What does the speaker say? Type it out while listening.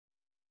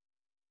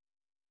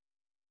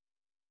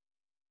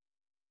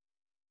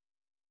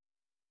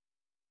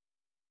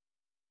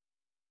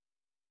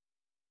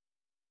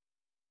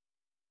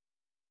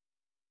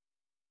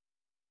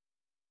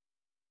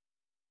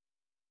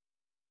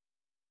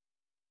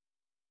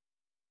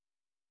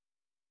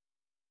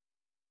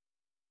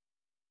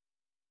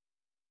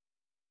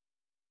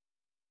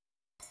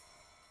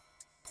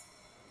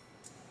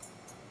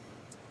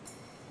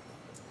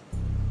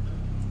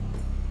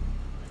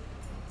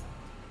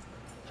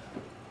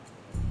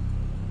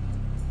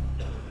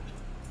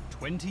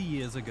20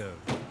 years ago,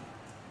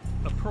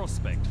 a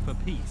prospect for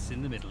peace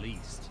in the Middle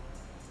East,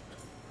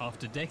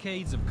 after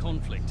decades of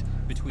conflict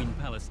between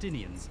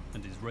Palestinians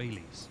and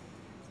Israelis.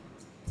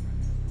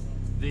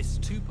 This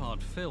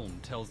two-part film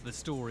tells the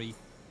story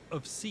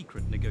of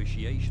secret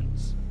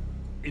negotiations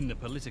in the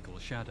political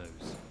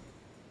shadows.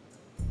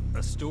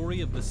 A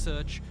story of the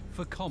search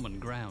for common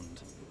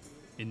ground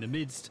in the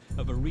midst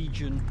of a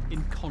region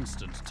in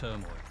constant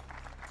turmoil.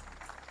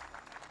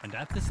 And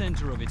at the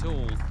center of it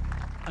all,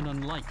 an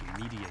unlikely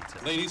mediator.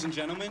 Ladies and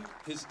gentlemen,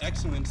 His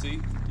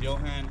Excellency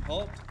Johan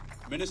Holt,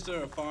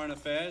 Minister of Foreign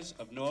Affairs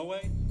of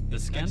Norway, the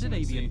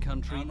Scandinavian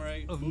country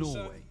Amre of Musa,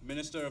 Norway,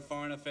 Minister of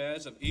Foreign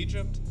Affairs of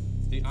Egypt,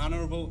 the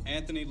Honorable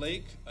Anthony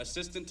Lake,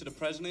 Assistant to the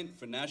President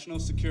for National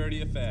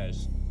Security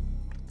Affairs.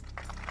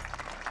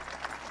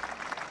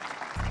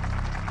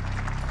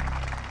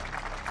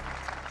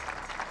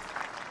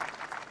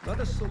 Let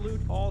us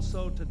salute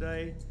also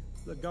today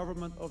the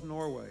government of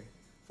Norway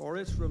for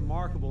its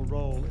remarkable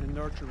role in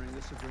nurturing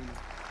this agreement.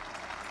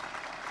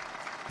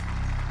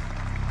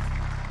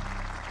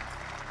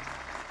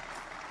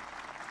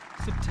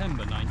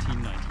 September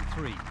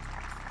 1993.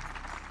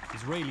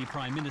 Israeli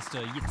Prime Minister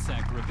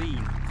Yitzhak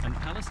Rabin and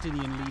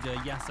Palestinian leader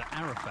Yasser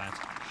Arafat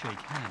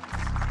shake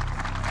hands.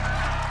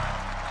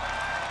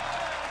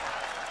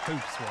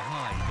 Hopes were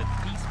high that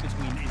peace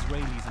between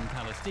Israelis and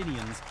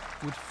Palestinians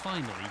would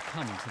finally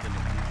come to the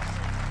Middle East.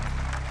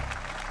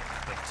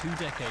 But 2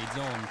 decades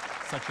on,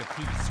 such a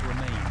peace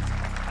remains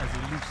as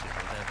elusive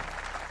as ever.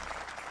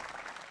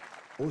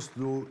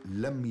 أوسلو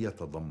لم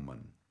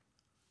يتضمن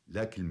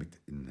لا كلمة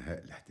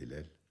إنهاء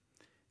الاحتلال،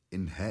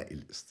 إنهاء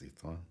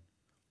الاستيطان،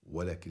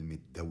 ولا كلمة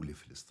دولة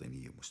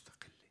فلسطينية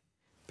مستقلة.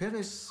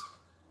 Peres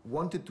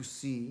wanted to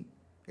see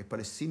a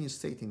Palestinian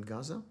state in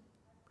Gaza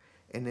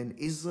and an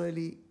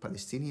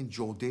Israeli-Palestinian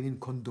Jordanian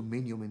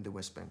condominium in the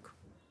West Bank.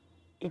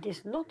 It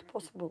is not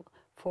possible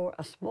for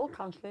a small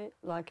country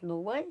like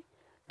Norway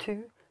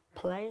to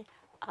play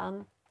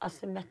an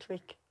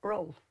asymmetric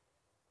role.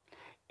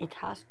 It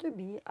has to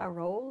be a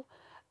role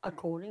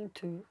according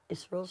to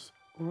Israel's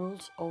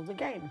rules of the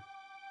game.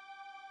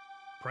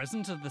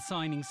 Present at the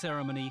signing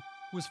ceremony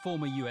was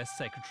former US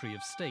Secretary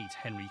of State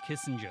Henry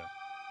Kissinger,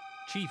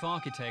 chief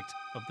architect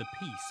of the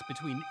peace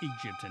between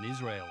Egypt and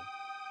Israel.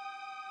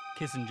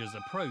 Kissinger's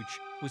approach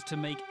was to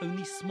make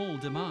only small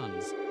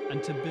demands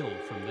and to build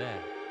from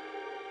there.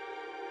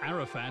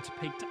 Arafat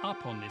picked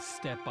up on this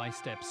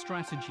step-by-step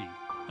strategy,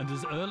 and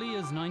as early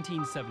as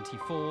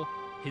 1974,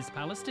 his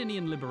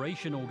Palestinian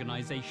Liberation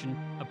Organization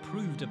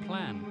approved a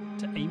plan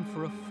to aim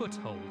for a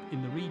foothold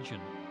in the region,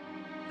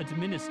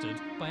 administered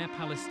by a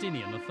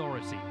Palestinian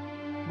authority,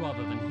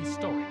 rather than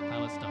historic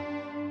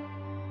Palestine.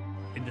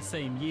 In the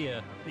same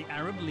year, the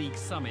Arab League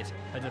Summit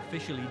had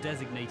officially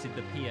designated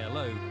the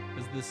PLO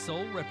as the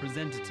sole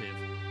representative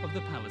of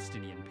the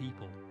Palestinian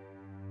people.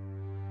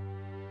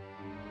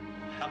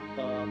 حق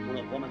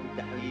منظمة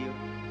التحرير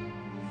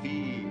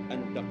في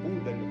أن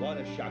تقود نضال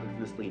الشعب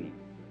الفلسطيني.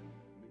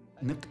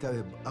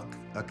 نقترب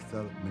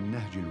أكثر من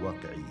نهج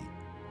الواقعية،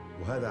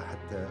 وهذا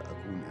حتى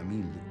أكون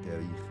أمين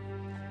للتاريخ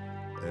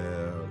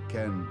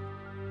كان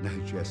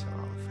نهج ياسر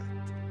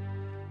عرفات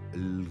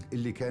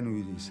اللي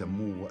كانوا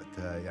يسموه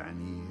وقتها،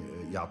 يعني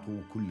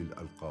يعطوه كل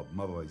الألقاب،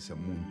 مرة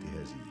يسموه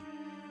انتهازية،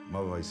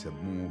 مرة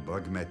يسموه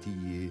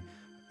براغماتية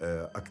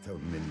أكثر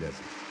من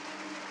اللازم.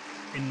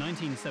 In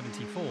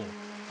 1974,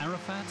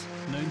 Arafat,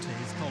 known to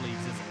his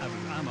colleagues as Abu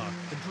Ammar,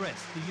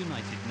 addressed the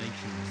United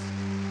Nations.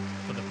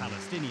 For the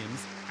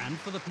Palestinians and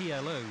for the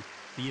PLO,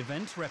 the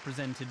event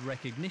represented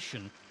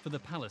recognition for the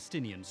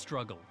Palestinian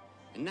struggle.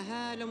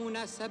 إنها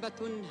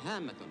لمناسبة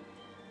هامة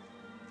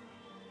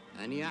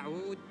أن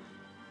يعود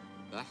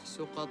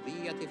بحث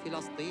قضية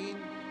فلسطين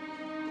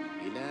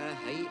إلى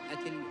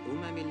هيئة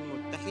الأمم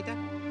المتحدة.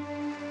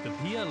 The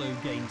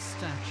PLO gained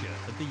stature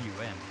at the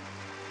UN,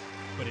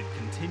 but it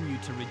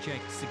continued to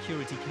reject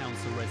Security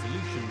Council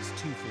resolutions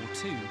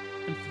 242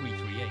 and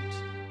 338.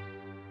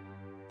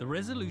 The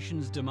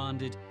resolutions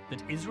demanded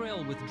that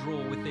Israel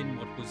withdraw within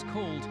what was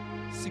called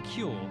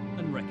secure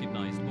and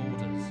recognized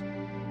borders.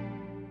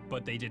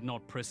 But they did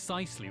not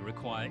precisely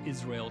require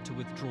Israel to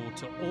withdraw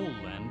to all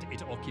land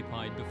it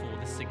occupied before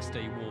the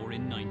Six-Day War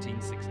in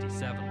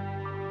 1967.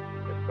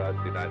 As far as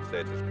the United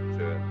States is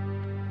concerned,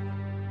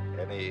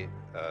 any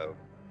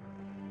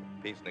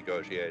peace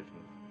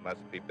negotiations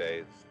must be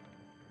based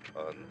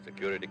on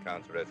Security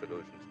Council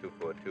resolutions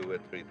 242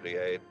 and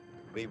 338.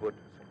 We would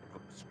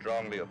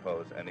strongly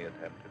oppose any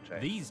attempt to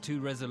change. These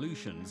 2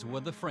 resolutions were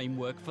the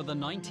framework for the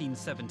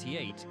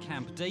 1978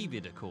 Camp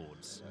David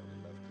Accords.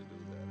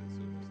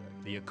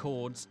 The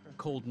Accords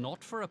called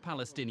not for a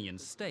Palestinian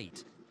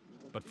state,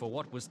 but for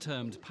what was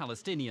termed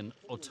Palestinian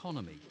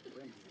autonomy.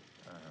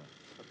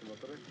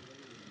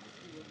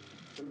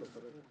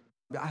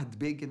 بعهد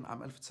بيغن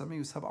عام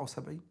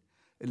 1977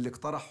 اللي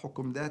اقترح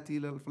حكم ذاتي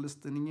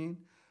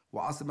للفلسطينيين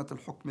وعاصمة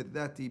الحكم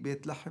الذاتي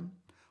بيت لحم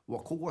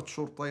وقوة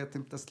شرطة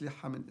يتم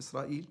تسليحها من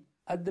إسرائيل.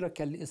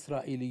 أدرك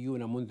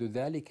الإسرائيليون منذ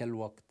ذلك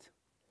الوقت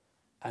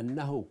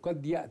أنه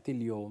قد يأتي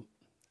اليوم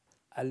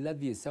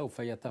الذي سوف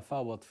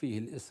يتفاوض فيه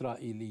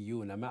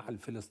الإسرائيليون مع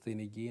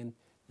الفلسطينيين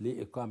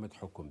لإقامة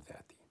حكم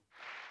ذاتي.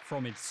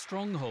 From its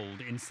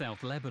stronghold in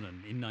South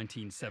Lebanon in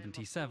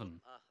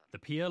 1977, the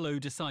PLO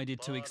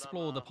decided to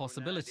explore the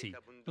possibility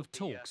of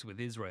talks with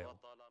Israel.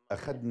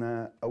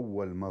 أخذنا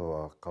أول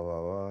مرة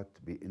قرارات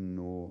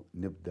بأنه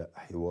نبدأ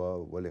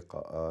حوار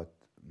ولقاءات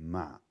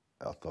مع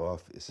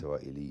أطراف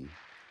إسرائيلية.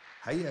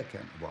 حقيقة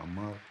كان أبو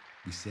عمار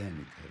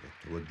بيساند هذا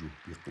التوجه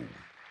بقوة،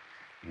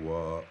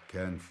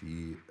 وكان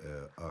في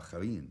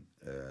آخرين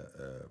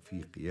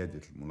في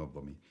قيادة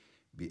المنظمة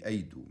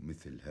بأيدوا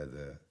مثل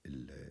هذا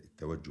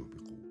التوجه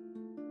بقوة.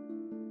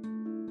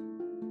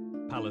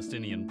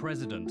 Palestinian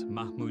President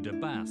Mahmoud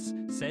Abbas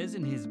says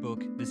in his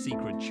book The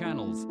Secret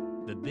Channels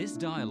that this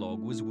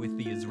dialogue was with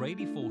the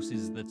Israeli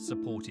forces that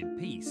supported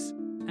peace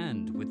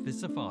and with the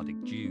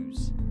Sephardic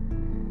Jews.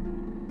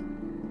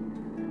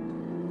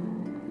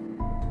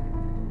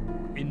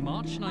 In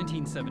March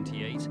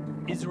 1978,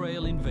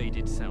 Israel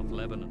invaded South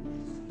Lebanon.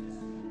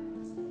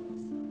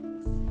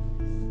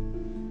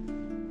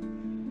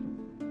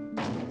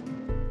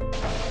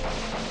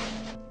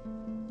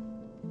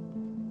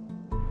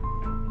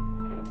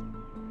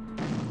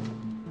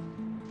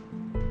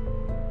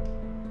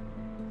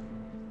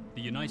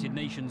 The United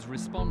Nations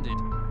responded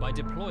by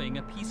deploying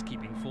a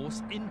peacekeeping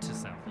force into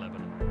South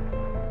Lebanon.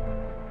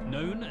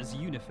 Known as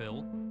UNIFIL,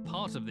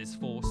 part of this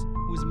force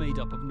was made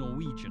up of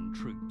Norwegian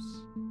troops.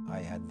 I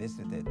had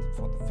visited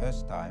for the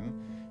first time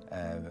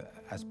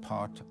as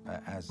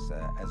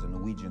a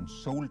Norwegian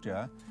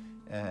soldier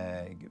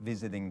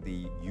visiting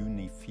the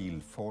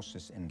UNIFIL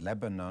forces in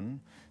Lebanon.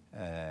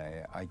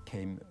 I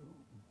came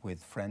with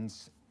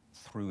friends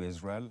through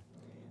Israel.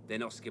 Den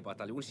norske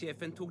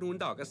bataljonssjefen tok noen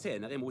dager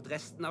senere imot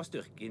resten av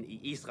styrken i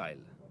Israel.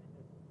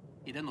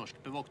 I det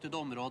norskbevoktede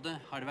området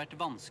har det vært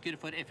vansker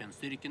for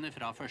FN-styrkene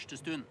fra første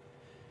stund.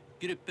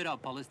 Grupper av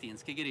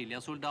palestinske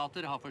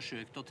guerillasoldater har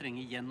forsøkt å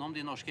trenge gjennom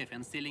de norske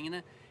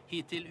FN-stillingene,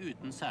 hittil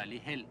uten særlig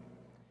hell.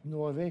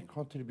 Norway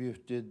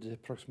contributed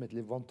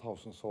approximately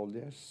 1,000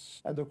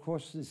 soldiers, and of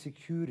course the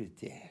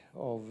security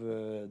of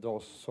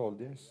those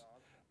soldiers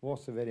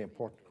was a very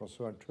important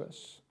concern to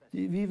us.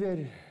 We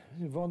were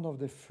one of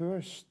the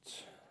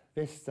first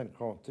Western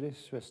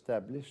countries to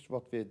establish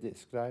what we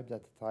described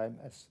at the time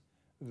as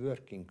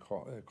working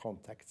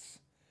contacts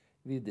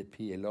with the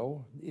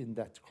PLO in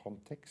that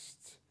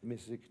context.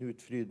 Mr. Knut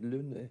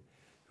Frydenlund,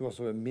 who was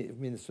a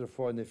Minister of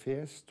Foreign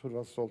Affairs,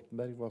 Thorvald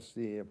Stoltenberg was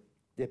the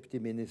Deputy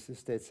Minister,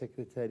 State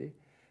Secretary.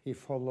 He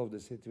followed the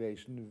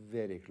situation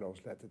very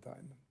closely at the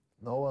time.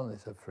 No one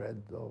is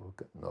afraid of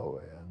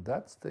Norway, and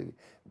that's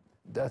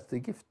the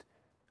gift.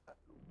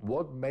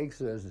 What makes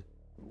us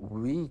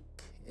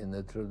weak in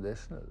the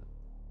traditional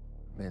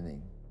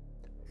meaning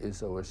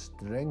is our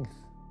strength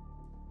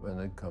when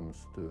it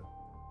comes to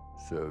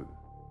serve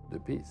the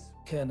peace.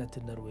 كانت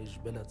النرويج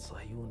بلد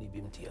صهيوني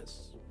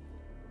بامتياز،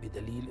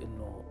 بدليل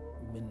انه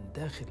من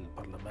داخل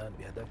البرلمان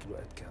بهذاك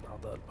الوقت كان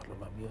اعضاء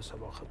البرلمان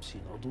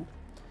 157 عضو،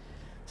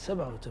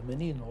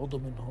 87 عضو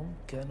منهم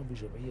كانوا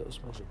بجمعيه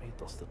اسمها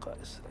جمعيه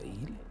اصدقاء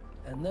اسرائيل.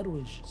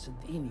 النرويج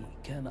صدقيني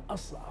كان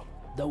اصعب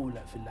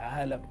دوله في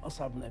العالم،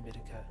 اصعب من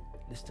امريكا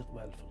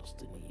لاستقبال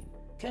الفلسطينيين.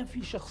 كان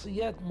في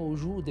شخصيات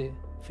موجوده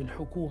في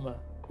الحكومه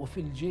وفي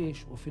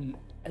الجيش وفي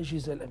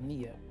الاجهزه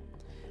الامنيه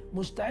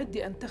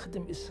مستعده ان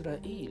تخدم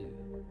اسرائيل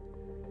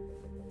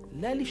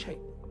لا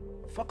لشيء،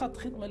 فقط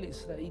خدمه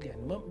لاسرائيل،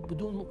 يعني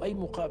بدون اي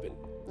مقابل.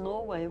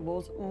 Norway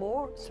was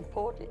more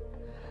supportive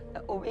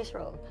of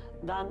Israel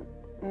than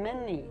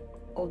many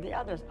of the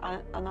others,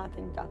 and I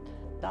think that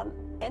than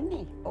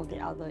any of the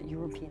other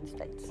European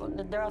states.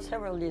 There are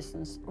several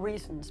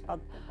reasons, but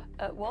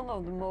one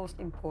of the most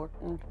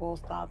important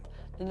was that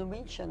the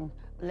Norwegian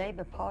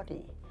Labour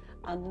Party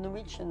and the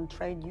Norwegian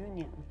Trade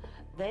Union,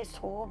 they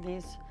saw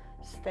this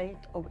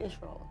state of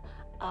Israel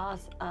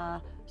as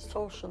a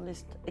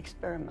socialist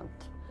experiment,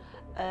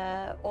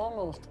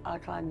 almost a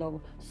kind of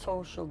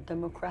social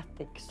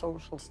democratic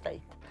social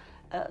state,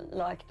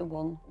 like the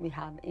one we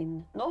have in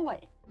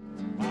Norway.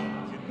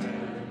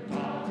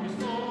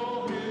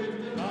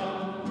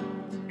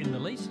 In the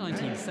late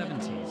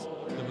 1970s,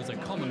 there was a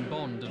common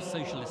bond of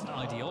socialist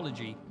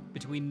ideology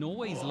between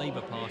Norway's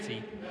Labour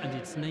Party and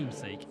its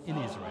namesake in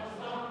Israel.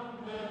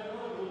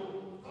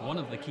 One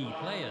of the key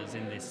players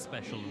in this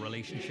special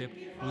relationship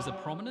was a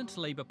prominent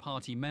Labour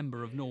Party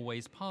member of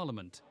Norway's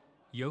parliament,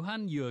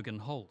 Johan Jørgen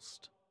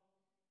Holst.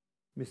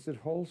 Mr.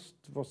 Holst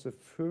was the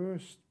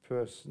first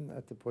person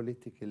at the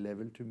political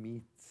level to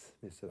meet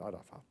Mr.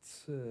 Arafat.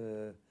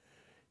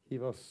 He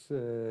was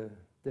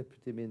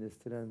Deputy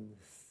Minister and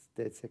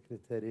State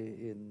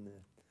Secretary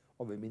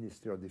of the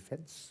Ministry of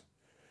Defense.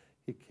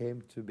 He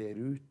came to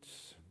Beirut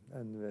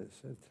and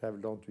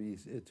traveled on to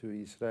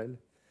Israel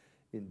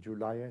in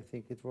July, I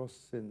think it was,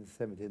 in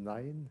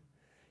 '79.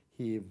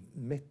 He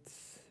met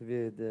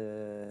with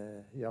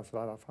Yasser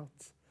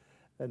Arafat,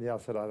 and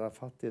Yasser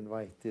Arafat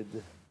invited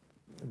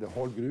the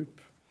whole group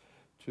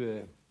to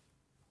a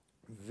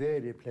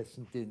very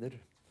pleasant dinner.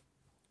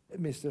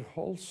 Mr.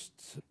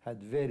 Holst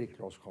had very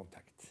close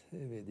contact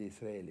with the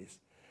Israelis,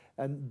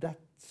 And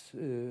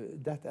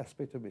that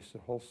aspect of Mr.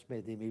 Holst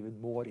made him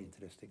even more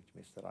interesting to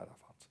Mr.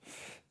 Arafat.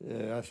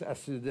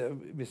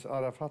 Mr.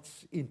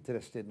 Arafat's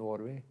interest in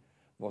Norway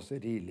was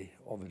really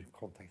over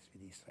contacts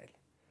with Israel.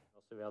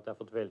 Ved at det har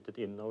fått veltet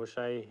inn over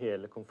seg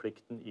hele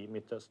konflikten i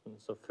Midtøsten.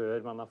 Så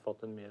før man har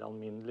fått en mer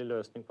alminnelig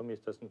løsning på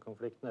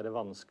Midtøsten-konflikten, er det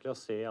vanskelig å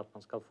se at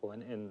man skal få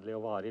en endelig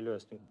og varig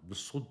løsning.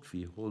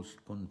 بالصدفة هولست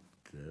كنت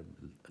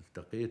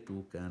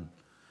التقيته كان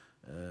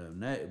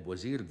نائب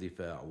وزير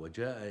دفاع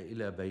وجاء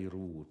إلى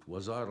بيروت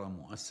وزار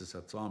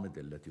مؤسسة صامد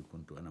التي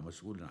كنت أنا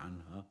مسؤول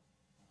عنها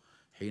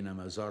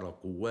حينما زار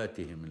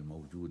قواتهم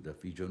الموجودة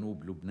في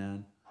جنوب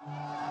لبنان.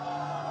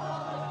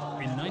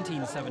 In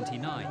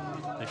 1979,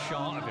 the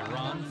Shah of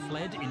Iran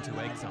fled into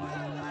exile.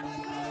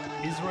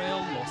 Israel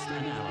lost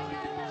an ally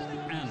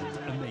and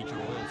a major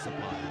oil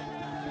supplier.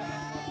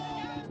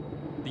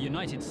 The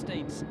United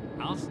States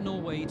asked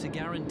Norway to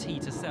guarantee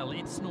to sell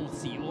its North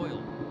Sea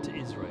oil to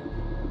Israel.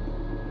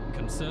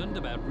 Concerned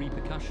about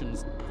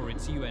repercussions for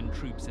its UN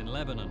troops in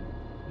Lebanon,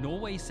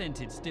 Norway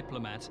sent its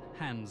diplomat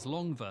Hans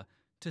Longve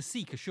to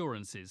seek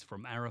assurances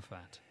from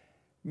Arafat.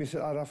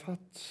 Mr.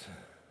 Arafat,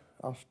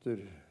 after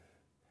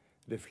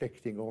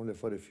reflecting only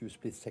for a few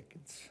split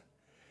seconds,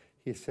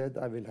 he said,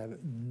 I will have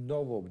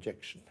no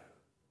objection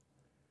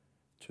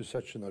to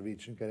such a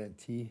Norwegian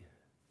guarantee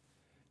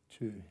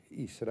to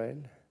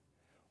Israel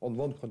on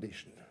one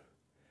condition.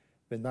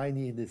 When I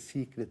need a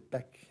secret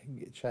back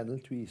channel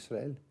to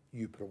Israel,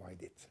 you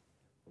provide it.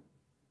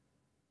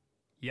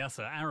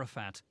 Yasser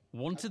Arafat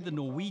wanted the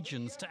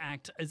Norwegians to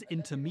act as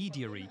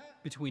intermediary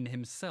between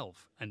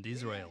himself and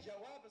Israel.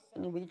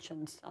 The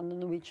Norwegians and the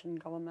Norwegian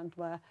government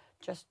were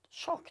just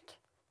shocked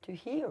to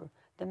hear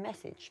the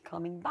message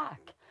coming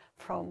back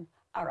from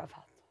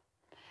Arafat.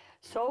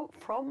 So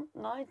from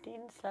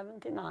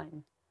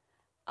 1979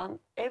 and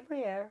every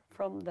year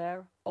from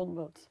there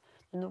onwards,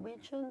 the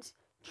Norwegians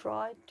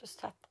tried to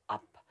set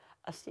up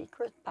a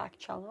secret back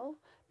channel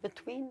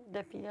between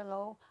the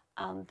PLO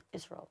and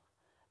Israel.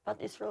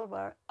 But Israel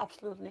were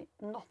absolutely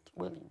not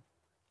willing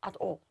at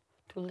all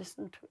to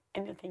listen to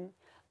anything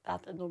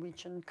that a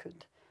Norwegian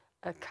could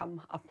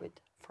come up with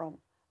from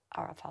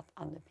Arafat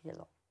and the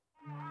PLO.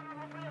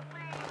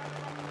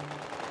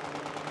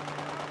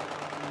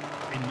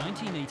 In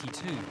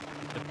 1982,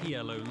 the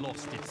PLO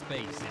lost its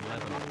base in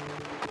Lebanon.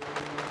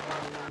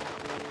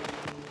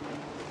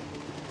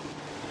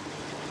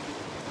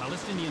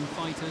 Palestinian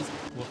fighters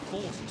were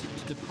forced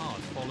to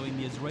depart following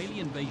the Israeli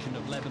invasion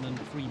of Lebanon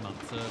 3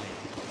 months earlier.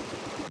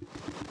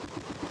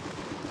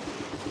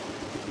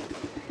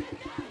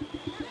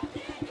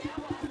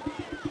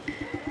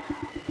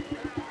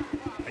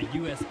 A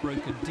US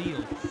brokered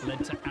deal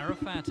led to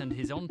Arafat and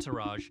his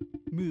entourage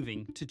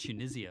moving to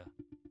Tunisia.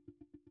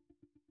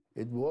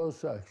 It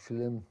was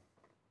actually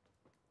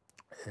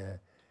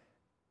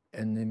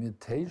an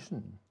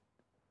invitation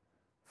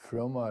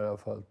from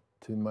Arafat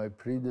to my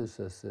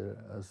predecessor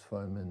as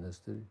Foreign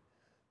Minister,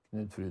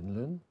 Knut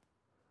Frydenlund,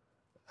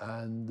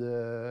 and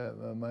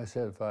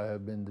myself, I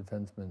have been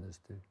Defense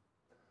Minister.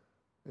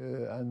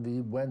 And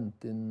we went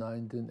in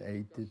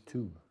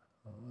 1982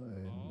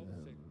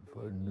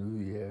 for New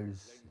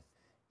Year's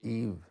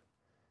Eve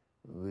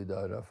with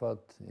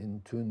Arafat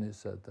in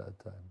Tunis at that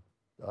time.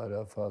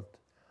 Arafat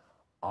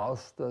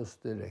asked us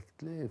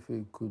directly if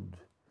we could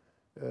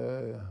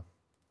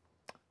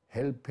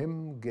help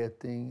him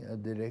getting a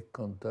direct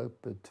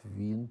contact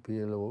between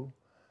PLO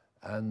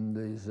and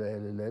the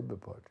Israeli Labour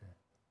Party.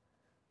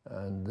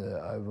 And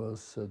I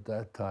was at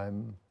that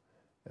time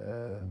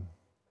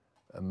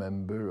a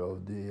member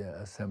of the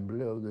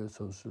Assembly of the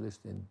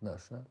Socialist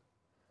International.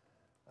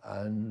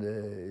 And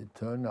it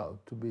turned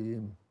out to be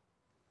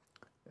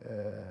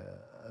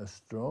a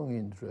strong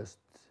interest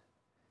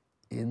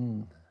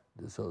in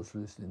the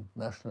Socialist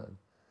International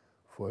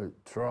for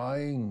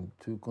trying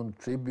to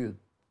contribute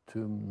to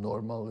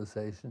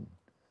normalization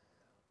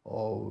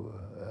of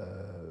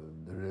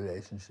the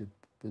relationship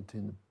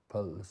between the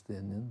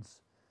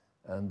Palestinians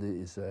and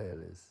the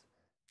Israelis.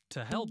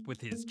 To help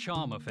with his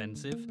charm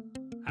offensive,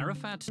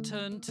 Arafat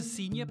turned to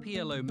senior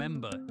PLO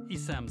member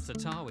Issam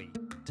Satawi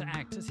to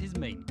act as his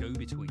main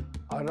go-between.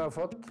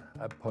 Arafat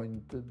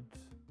appointed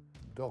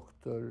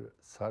Dr.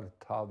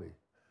 Sartawi,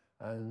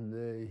 and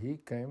he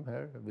came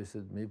here,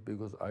 visited me,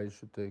 because I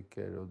should take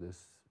care of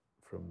this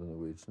from the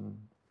Norwegian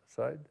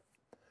side.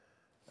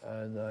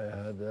 And I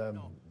had a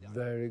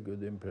very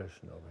good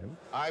impression of him.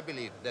 I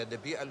believe that the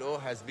PLO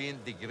has been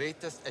the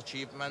greatest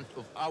achievement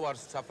of our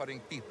suffering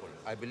people.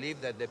 I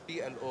believe that the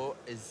PLO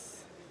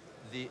is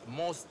the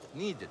most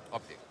needed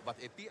object. But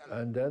a PLO...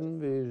 And then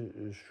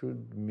we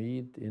should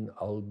meet in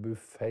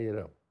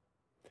Albufeira.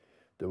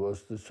 There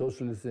was the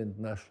Socialist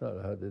International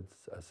had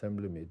its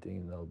assembly meeting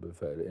in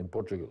Albufeira in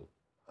Portugal.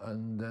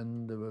 And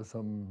then there was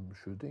some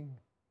shooting,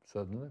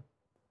 suddenly.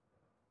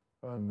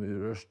 And we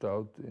rushed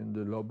out in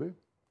the lobby.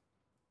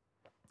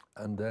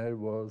 And there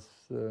was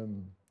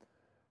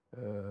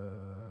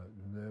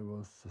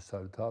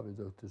Sartawi,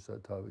 Dr.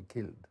 Sartawi,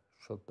 killed,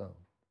 shot down.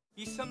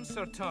 Issam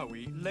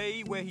Sartawi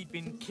lay where he'd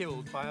been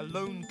killed by a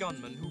lone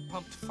gunman who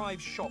pumped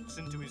 5 shots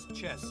into his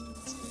chest.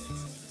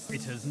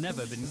 It has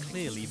never been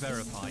clearly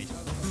verified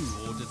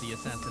who ordered the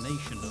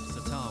assassination of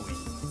Sartawi,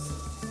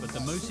 but the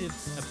motive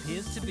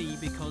appears to be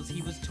because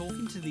he was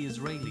talking to the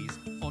Israelis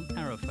on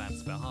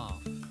Arafat's behalf.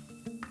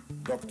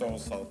 Dr.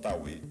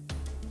 Sartawi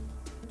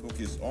took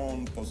his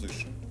own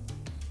position.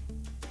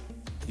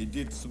 He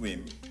did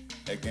swim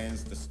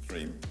against the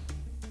stream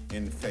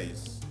in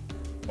face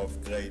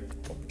of great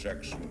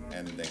objection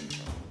and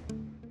danger.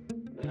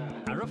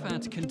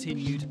 Arafat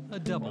continued a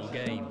double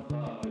game.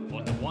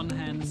 On the one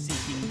hand,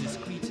 seeking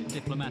discreet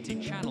diplomatic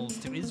channels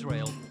to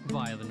Israel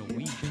via the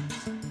Norwegians,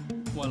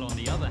 while on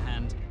the other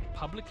hand,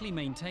 publicly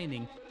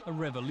maintaining a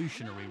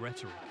revolutionary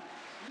rhetoric.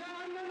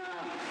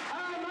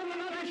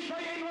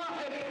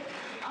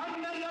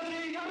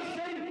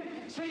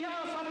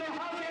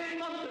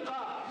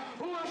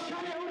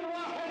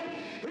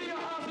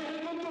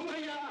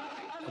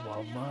 أبو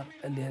عمار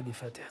قال لي هذه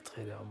فاتحة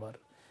خير يا عمار،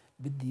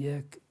 بدي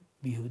إياك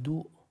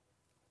بهدوء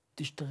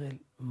تشتغل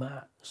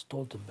مع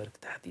ستولتنبرغ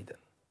تحديدا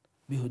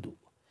بهدوء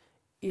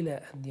إلى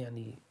أن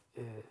يعني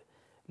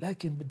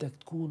لكن بدك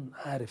تكون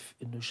عارف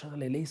إنه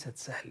شغلة ليست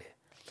سهلة،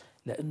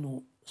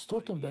 لأنه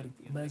ستولتنبرغ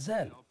ما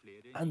زال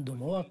عنده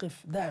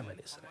مواقف داعمة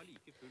لإسرائيل.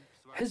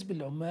 حزب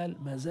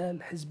العمال ما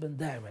زال حزبا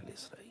داعما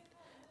لإسرائيل،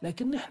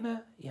 لكن نحن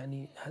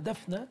يعني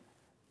هدفنا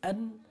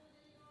أن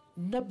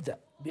نبدأ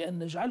بأن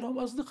نجعلهم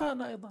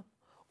أصدقائنا أيضا،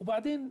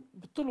 وبعدين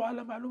بيطلعوا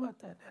على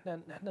معلومات.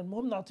 نحن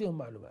المهم نعطيهم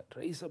معلومات.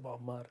 رئيس أبو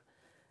عمار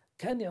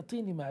كان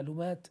يعطيني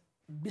معلومات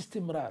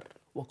باستمرار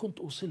وكنت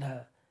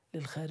أوصلها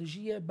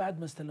للخارجية بعد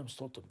ما استلم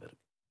ستولتنبرغ.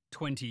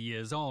 20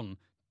 years on,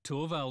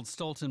 Thorvald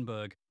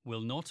Stoltenberg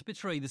will not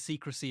betray the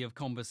secrecy of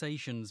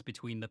conversations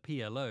between the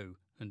PLO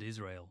and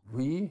Israel.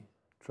 We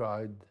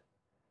tried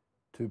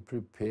to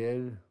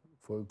prepare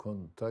for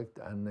contact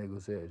and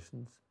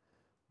negotiations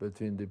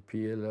between the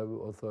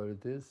PLO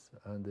authorities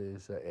and the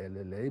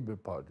Israeli Labour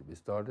Party. We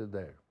started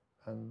there,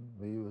 and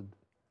we would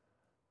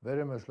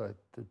very much like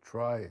to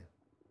try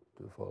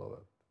to follow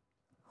up.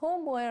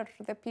 Whom were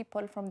the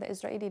people from the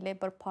Israeli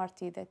Labour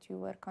Party that you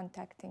were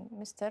contacting?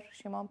 Mr.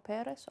 Shimon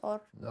Peres or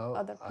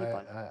other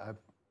people? I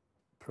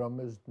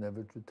promised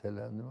never to tell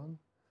anyone.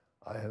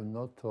 I have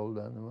not told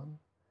anyone,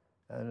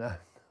 and I'm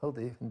not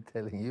even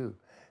telling you.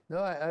 No,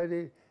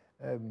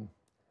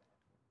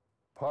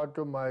 part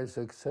of my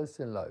success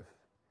in life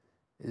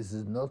is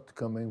not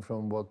coming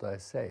from what I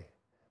say,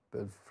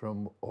 but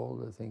from all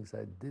the things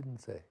I didn't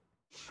say.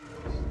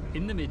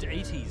 In the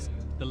mid-80s,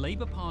 the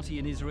Labour Party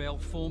in Israel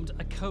formed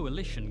a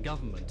coalition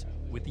government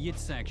with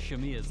Yitzhak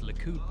Shamir's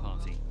Likud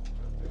party.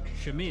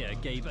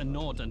 Shamir gave a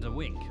nod and a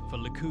wink for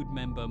Likud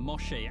member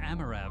Moshe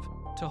Amarav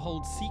to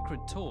hold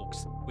secret talks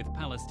with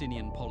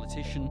Palestinian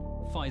politician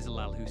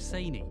Faisal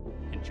al-Husseini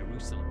in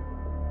Jerusalem.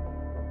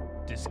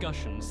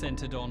 Discussion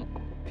centered on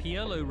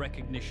PLO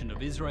recognition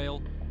of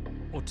Israel,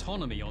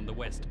 autonomy on the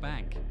West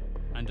Bank,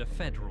 and a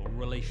federal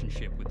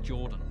relationship with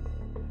Jordan.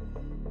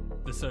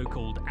 The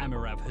so-called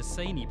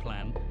Amarav-Husseini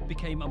plan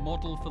became a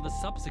model for the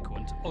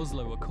subsequent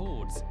Oslo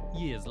Accords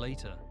years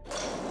later.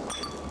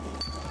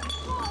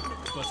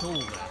 But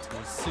all that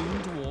was soon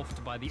dwarfed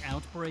by the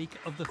outbreak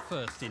of the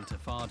First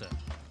Intifada,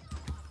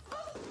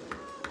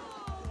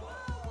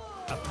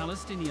 a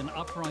Palestinian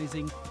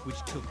uprising which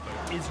took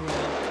both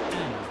Israel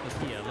and the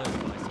PLO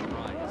by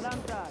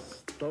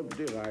surprise. Stop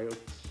the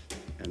riots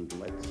and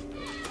let's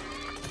go.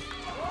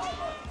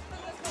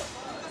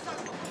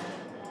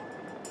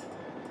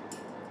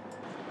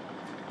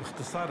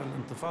 باختصار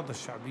الانتفاضة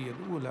الشعبية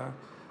الأولى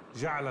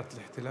جعلت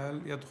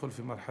الاحتلال يدخل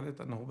في مرحلة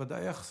أنه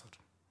بدأ يخسر،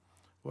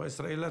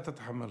 وإسرائيل لا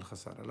تتحمل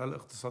الخسارة لا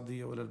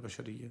الاقتصادية ولا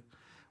البشرية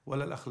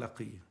ولا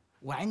الأخلاقية.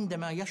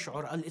 وعندما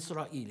يشعر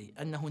الإسرائيلي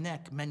أن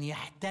هناك من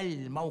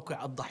يحتل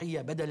موقع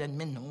الضحية بدلاً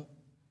منه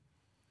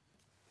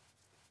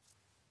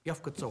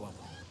يفقد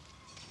صوابه.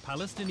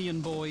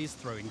 Palestinian boys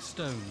throwing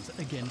stones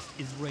against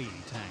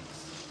Israeli tanks.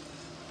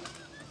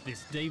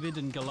 This David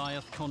and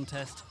Goliath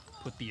contest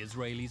put the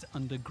Israelis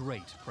under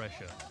great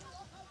pressure.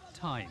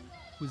 Time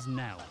was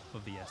now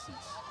of the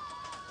essence.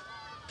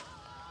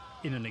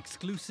 In an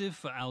exclusive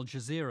for Al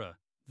Jazeera,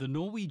 the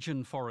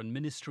Norwegian Foreign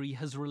Ministry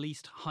has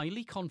released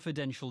highly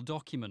confidential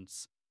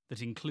documents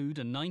that include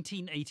a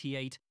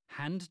 1988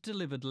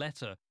 hand-delivered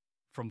letter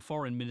from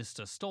Foreign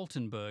Minister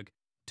Stoltenberg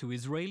to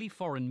Israeli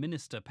Foreign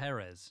Minister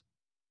Peres.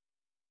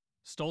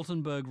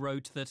 Stoltenberg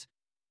wrote that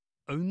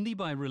only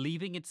by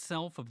relieving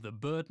itself of the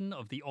burden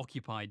of the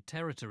occupied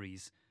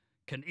territories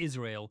can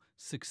Israel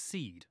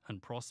succeed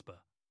and prosper.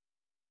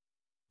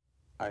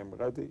 I am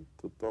ready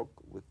to talk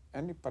with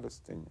any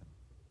Palestinian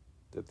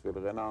that will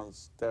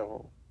renounce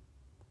terror,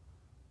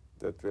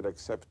 that will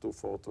accept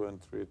 242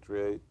 and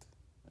 338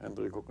 and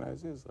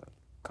recognize Israel.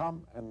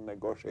 Come and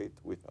negotiate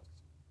with us.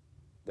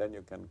 Then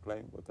you can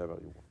claim whatever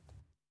you want.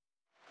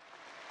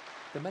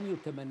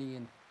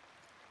 88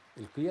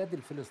 القيادة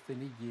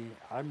الفلسطينية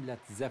عملت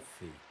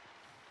زفة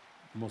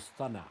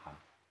مصطنعة،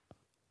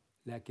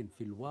 لكن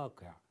في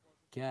الواقع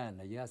كان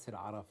ياسر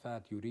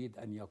عرفات يريد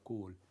أن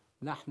يقول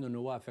نحن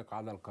نوافق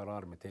على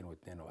القرار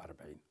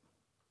 242،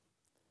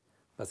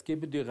 بس كيف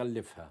بده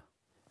يغلفها؟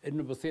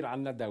 إنه بصير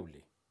عنا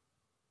دولة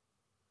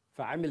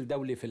فعمل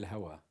دولة في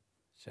الهواء.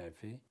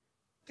 شايفي؟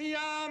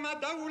 قيام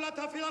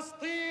دولة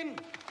فلسطين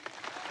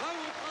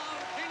فوق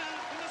أرضنا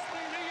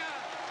الفلسطينية،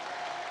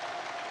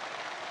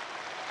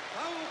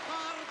 فوق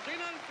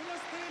أرضنا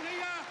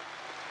الفلسطينية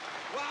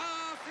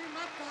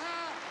وعاصمتها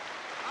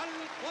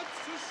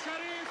القدس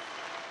الشريف.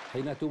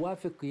 حين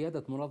توافق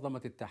قيادة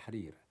منظمة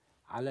التحرير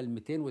على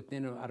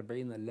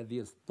 242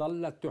 الذي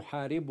ظلت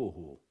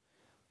تحاربه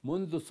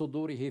منذ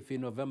صدوره في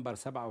نوفمبر 67،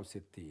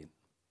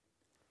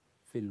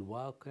 في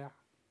الواقع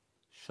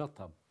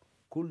شطب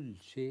كل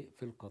شيء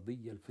في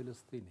القضية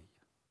الفلسطينية.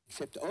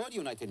 Except all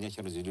United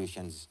Nations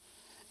resolutions,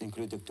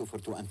 including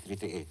 242 and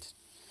 338.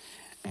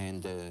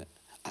 And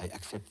I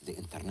accept the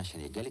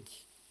international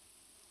equality.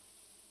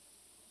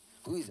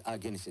 Who is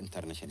against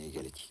international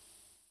equality?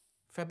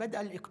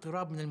 فبدأ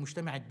الاقتراب من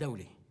المجتمع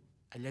الدولي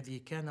الذي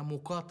كان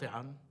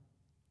مقاطعا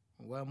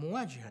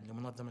ومواجها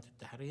لمنظمة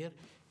التحرير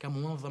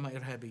كمنظمة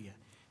إرهابية.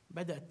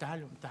 بدأ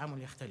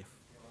التعامل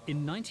يختلف.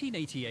 In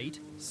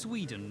 1988,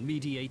 Sweden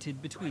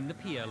mediated between the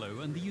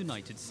PLO and the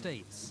United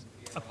States.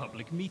 A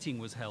public meeting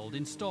was held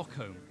in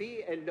Stockholm.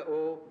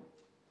 PLO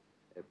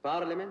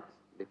parliament,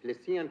 the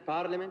Palestinian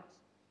parliament,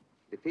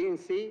 the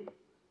PNC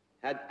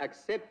had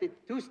accepted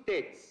two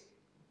states,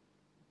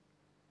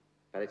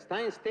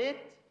 Palestine state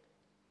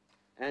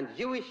and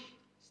Jewish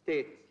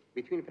state,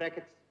 between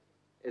brackets,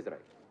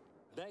 Israel.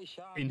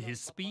 In his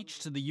speech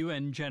to the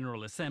UN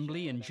General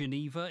Assembly in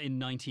Geneva in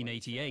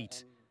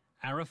 1988,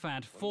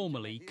 Arafat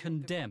formally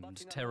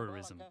condemned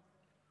terrorism.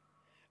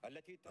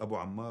 أبو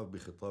عمار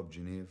بخطاب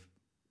جنيف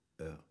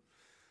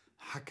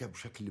حكى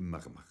بشكل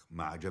مغمغ،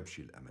 ما عجبش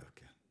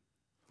الأمريكان،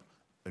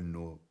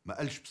 إنه ما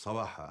قالش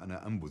بصراحة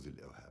أنا أنبذ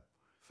الإرهاب.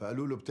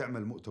 فقالوا له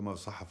بتعمل مؤتمر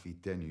صحفي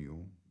تاني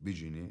يوم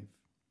بجنيف،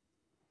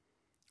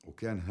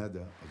 وكان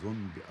هذا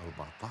أظن ب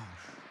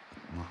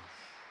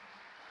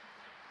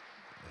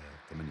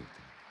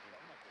 14/12/88،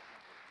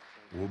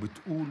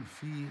 وبتقول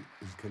فيه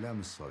الكلام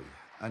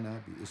الصريح: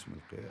 أنا باسم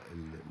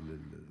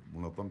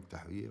منظمة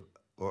التحرير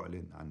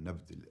أعلن عن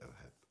نبذ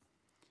الإرهاب،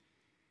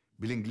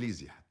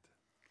 بالإنجليزي حتى.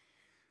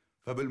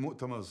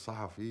 فبالمؤتمر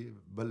الصحفي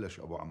بلش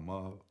أبو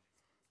عمار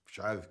مش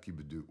عارف كيف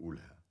بده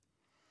يقولها،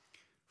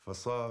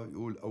 فصار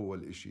يقول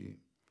أول إشي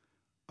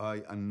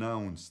I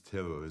announce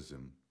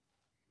terrorism.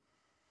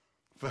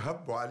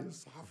 فهبوا عليه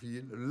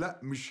الصحفيين: لا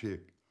مش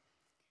هيك.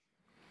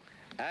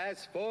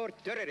 As for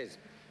terrorism,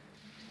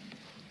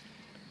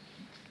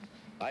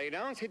 I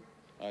announced it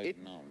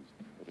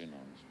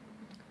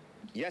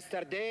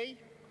yesterday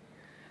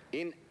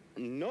in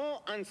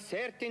no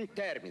uncertain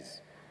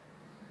terms,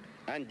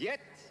 and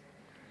yet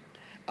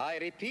I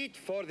repeat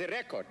for the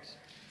record,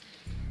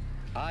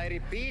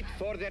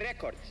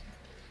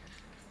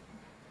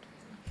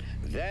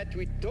 that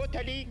we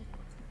totally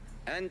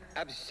and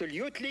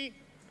absolutely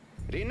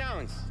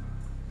renounce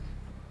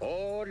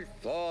all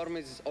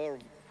forms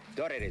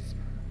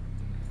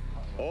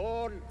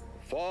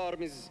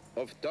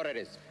of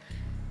terrorism,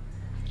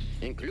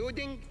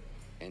 including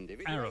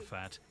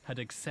Arafat had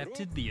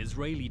accepted the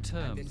Israeli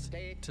terms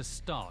to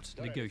start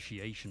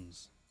negotiations.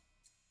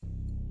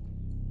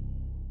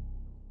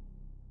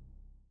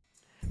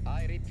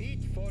 I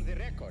repeat for the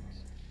record.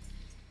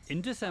 In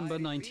December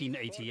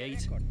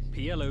 1988,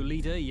 PLO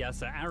leader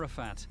Yasser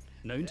Arafat,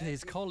 known to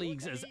his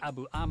colleagues as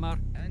Abu Ammar,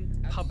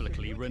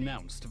 publicly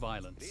renounced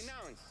violence.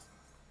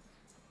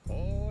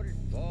 All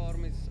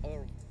forms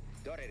of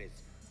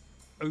terrorism.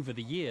 Over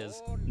the years,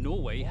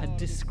 Norway had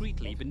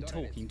discreetly been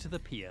talking to the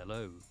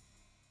PLO.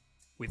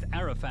 With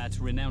Arafat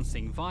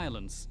renouncing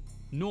violence,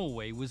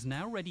 Norway was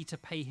now ready to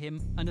pay him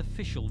an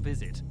official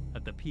visit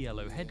at the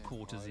PLO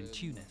headquarters in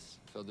Tunis.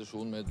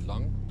 Tradisjon med et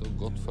langt og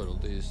godt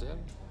forhold til Israel,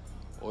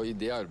 og i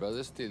det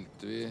arbeidet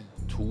stilte vi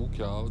 2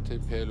 krav til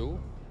PLO: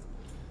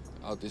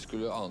 at de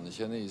skulle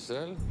anerkjenne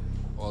Israel,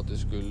 og at de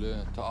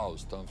skulle ta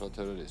avstand fra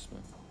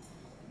terrorisme.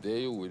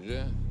 Det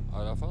gjorde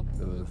Arafat.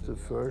 It was the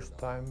first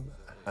time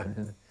a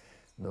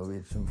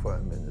Norwegian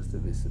foreign minister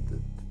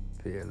visited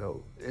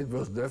PLO. It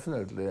was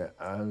definitely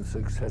a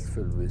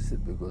successful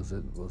visit because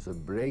it was a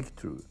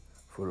breakthrough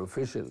for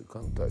official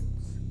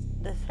contacts.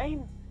 The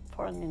same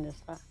foreign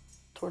minister,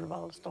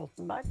 Thorvald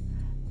Stoltenberg,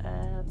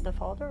 the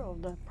father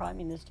of the Prime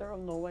Minister of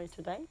Norway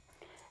today,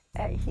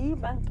 he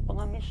went on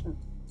a mission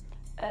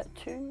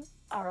to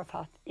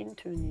Arafat in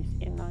Tunis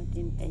in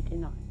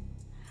 1989.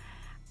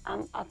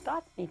 And at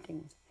that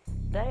meeting,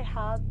 they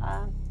had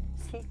a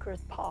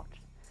secret part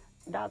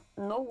that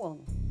no one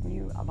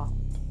knew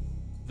about.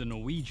 The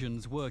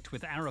Norwegians worked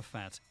with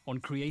Arafat on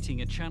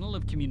creating a channel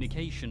of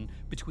communication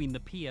between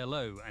the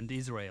PLO and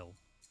Israel,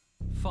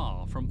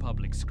 far from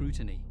public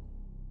scrutiny.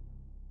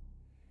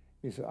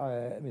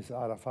 Mr.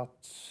 Arafat,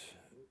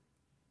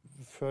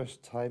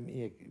 first time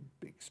he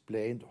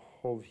explained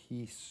how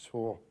he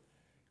saw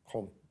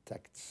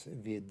contacts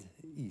with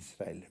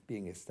Israel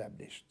being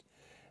established.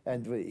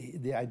 And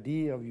the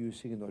idea of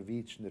using a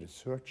Norwegian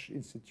research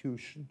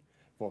institution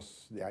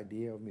was the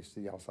idea of Mr.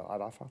 Yasser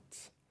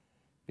Arafat,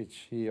 which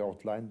he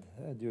outlined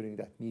during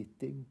that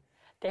meeting.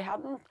 They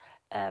hadn't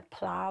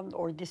planned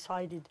or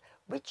decided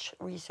which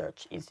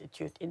research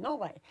institute in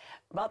Norway,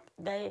 but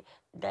they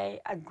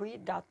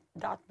agreed that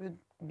that would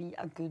be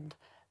a good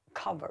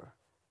cover.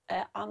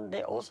 And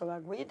they also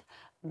agreed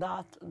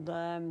that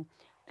the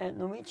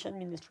Norwegian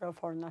Ministry of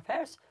Foreign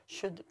Affairs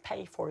should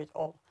pay for it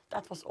all.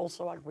 That was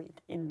also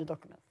agreed in the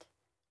document.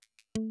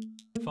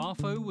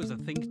 Fafo was a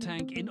think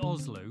tank in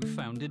Oslo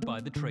founded by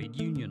the trade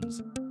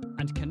unions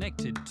and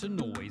connected to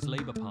Norway's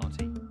Labour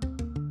Party.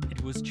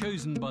 It was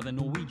chosen by the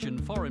Norwegian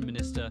foreign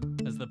minister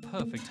as the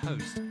perfect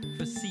host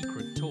for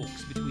secret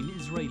talks between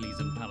Israelis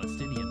and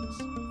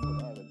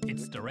Palestinians.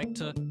 Its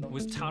director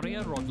was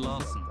Tarja Rod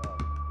Larsen.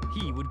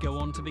 He would go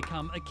on to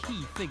become a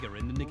key figure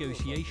in the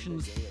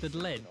negotiations that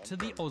led to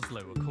the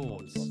Oslo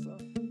Accords.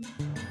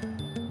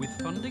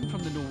 With funding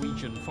from the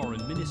Norwegian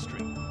Foreign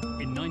Ministry,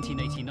 in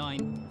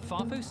 1989,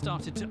 Fafo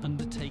started to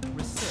undertake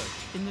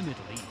research in the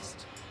Middle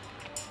East.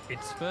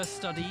 Its first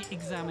study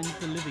examined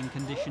the living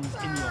conditions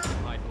in the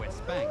occupied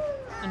West Bank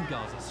and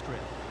Gaza Strip.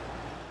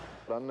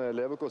 Den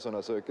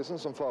levekårsundersøkelsen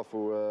som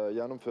Fafo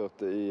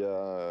gjennomførte i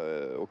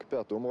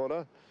okkuperte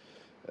områder,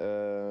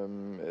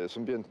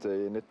 som begynte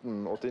i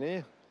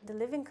 1989. The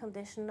living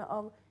condition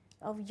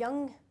of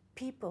young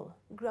people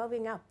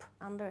growing up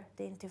under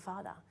the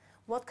Intifada.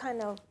 What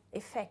kind of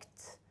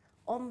effect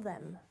on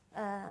them?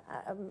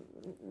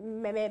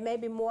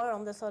 Maybe more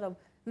on the sort of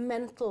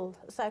mental,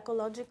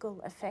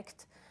 psychological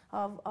effect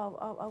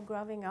of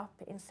growing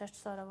up in such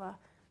sort of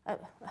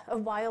a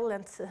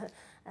violent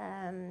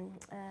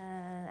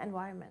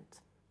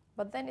environment.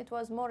 But then it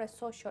was more a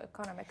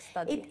socio-economic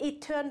study.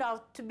 It turned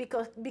out to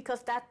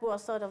because that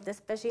was sort of the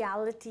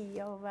speciality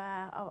of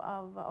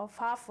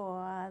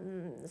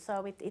Fafo.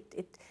 So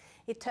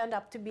it turned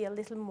up to be a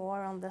little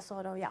more on the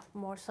sort of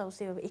more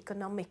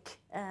socio-economic.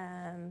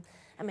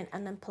 I mean,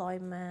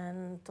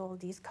 unemployment, all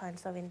these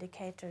kinds of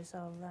indicators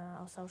of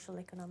social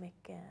economic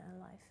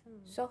life.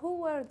 So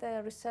who were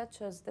the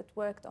researchers that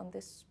worked on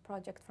this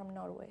project from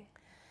Norway?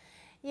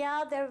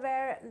 Yeah, there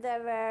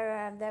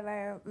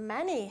were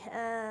many,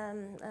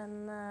 and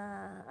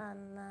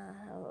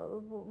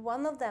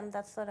one of them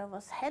that sort of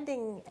was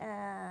heading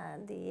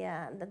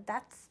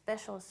that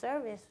special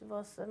service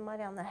was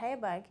Marianne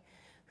Heiberg,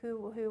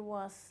 who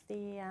was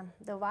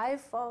the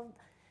wife of.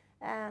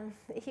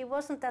 He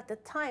wasn't at the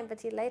time,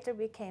 but he later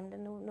became the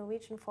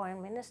Norwegian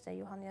Foreign Minister,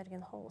 Johan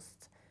Jørgen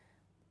Holst.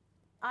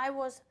 I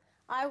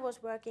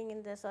was working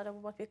in the sort of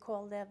what we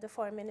call the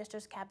Foreign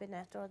Minister's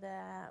Cabinet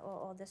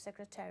or the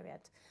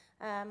Secretariat.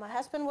 My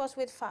husband was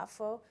with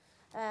Fafo.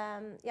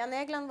 Jan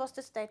Egeland was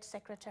the State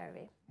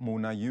Secretary.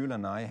 Mona Juel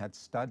and I had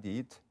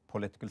studied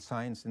political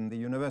science in the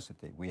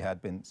university. We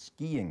had been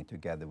skiing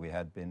together. We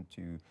had been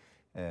to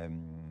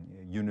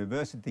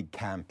university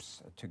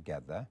camps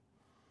together.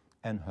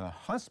 And her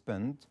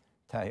husband,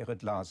 Tarja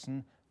Rod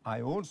Larsen,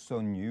 I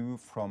also knew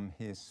from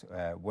his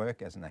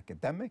work as an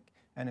academic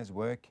and his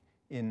work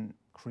in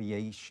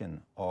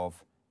creation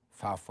of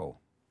Fafo,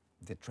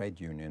 the trade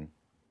union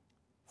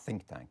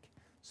think tank.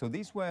 So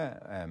these were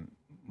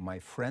my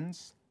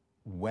friends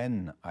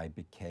when I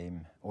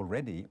became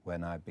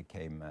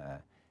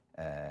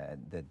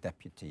the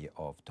deputy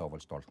of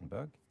Thorvald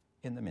Stoltenberg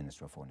in the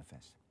Ministry of Foreign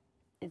Affairs.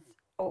 It's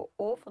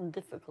often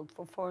difficult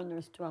for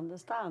foreigners to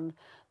understand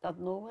that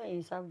Norway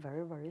is a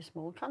very, very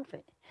small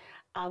country.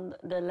 And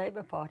the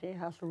Labour Party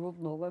has ruled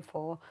Norway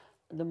for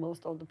the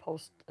most of the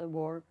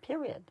post-war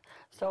period.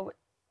 So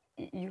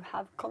you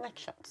have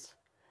connections.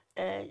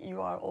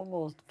 You are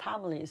almost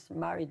families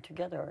married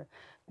together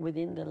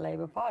within the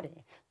Labour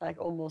Party. Like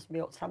almost,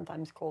 we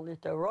sometimes call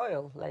it the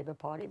Royal Labour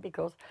Party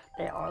because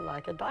they are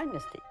like a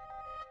dynasty.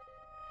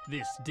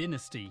 This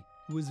dynasty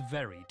was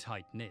very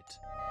tight-knit.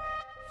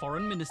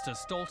 Foreign Minister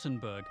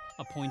Stoltenberg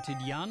appointed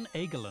Jan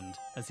Egeland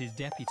as his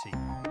deputy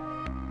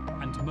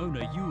and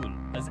Mona Juel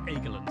as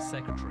Egeland's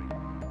secretary.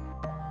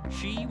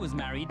 She was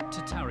married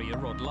to Tarja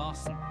Rod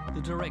Larsen,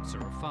 the director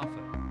of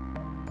Fafo.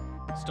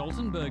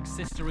 Stoltenberg's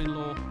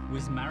sister-in-law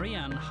was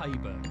Marianne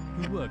Heiberg,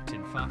 who worked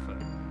in Fafo.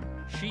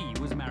 She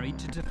was married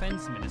to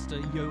Defense Minister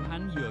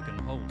Johan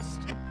Jørgen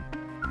Holst.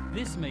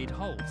 This made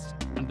Holst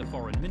and the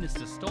Foreign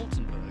Minister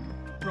Stoltenberg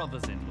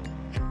brothers-in-law.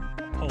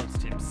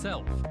 Holst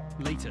himself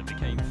later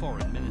became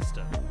Foreign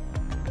Minister.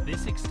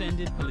 This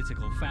extended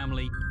political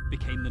family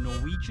became the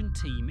Norwegian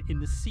team in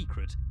the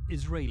secret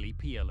Israeli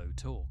PLO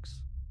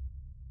talks.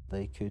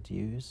 They could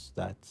use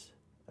that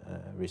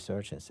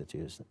research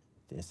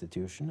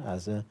institution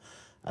as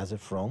a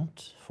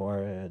front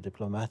for a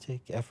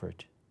diplomatic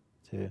effort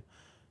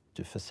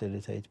to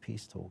facilitate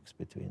peace talks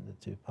between the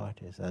two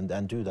parties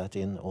and do that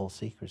in all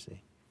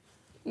secrecy.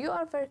 You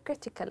are very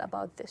critical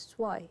about this.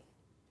 Why?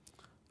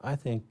 I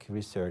think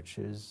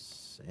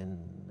researchers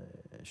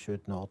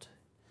should not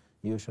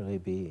usually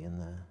be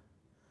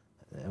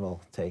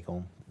take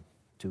on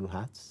two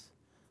hats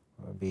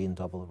or be in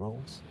double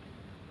roles.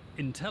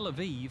 In Tel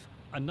Aviv,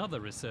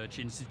 another research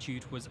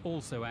institute was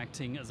also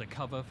acting as a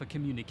cover for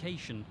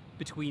communication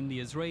between the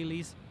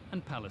Israelis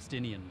and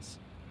Palestinians.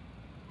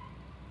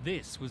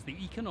 This was the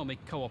Economic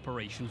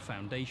Cooperation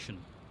Foundation,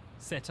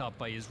 set up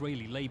by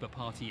Israeli Labour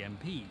Party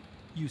MP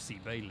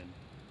Yossi Beilin.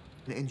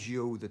 an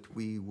NGO that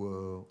we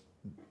were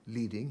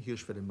leading,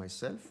 Hirschfeld and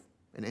myself,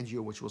 an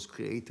NGO which was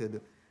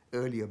created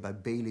earlier by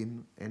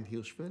Balin and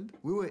Hirschfeld.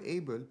 We were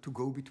able to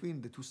go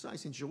between the two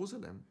sides in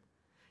Jerusalem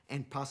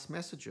and pass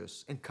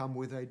messages and come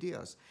with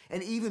ideas,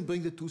 and even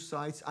bring the two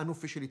sides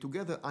unofficially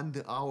together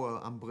under our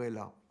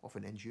umbrella of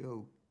an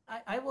NGO.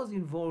 I was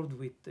involved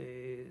with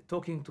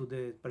talking to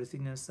the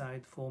Palestinian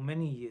side for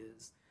many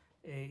years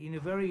in a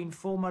very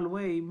informal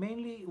way,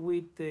 mainly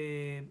with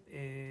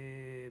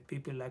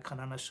people like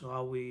Hanan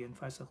Ashrawi and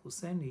Faisal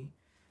Husseini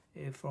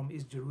from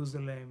East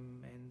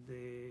Jerusalem, and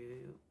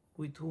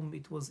with whom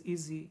it was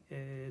easy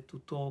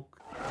to talk.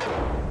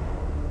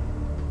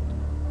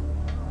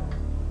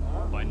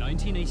 By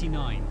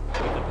 1989, with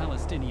the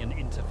Palestinian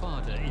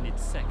Intifada in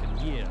its second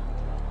year,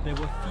 there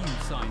were few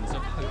signs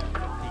of hope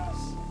for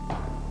peace.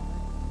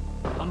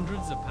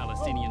 Hundreds of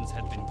Palestinians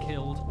had been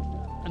killed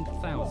and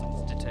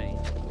thousands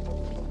detained.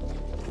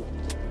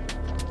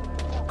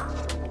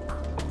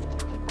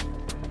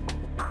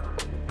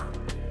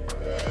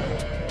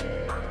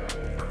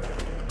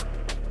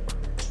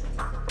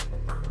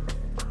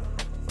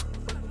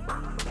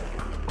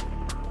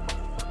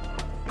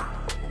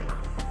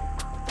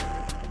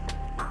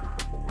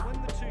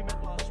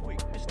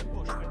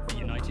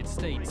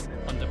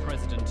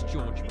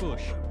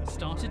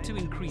 To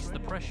increase the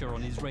pressure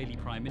on Israeli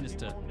Prime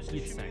Minister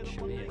Yitzhak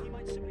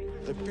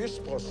Shamir. The peace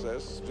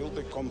process will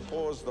be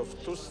composed of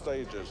two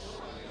stages.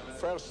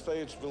 First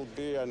stage will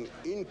be an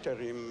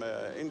interim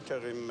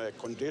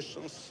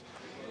conditions,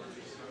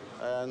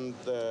 and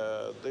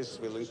this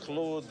will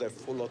include the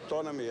full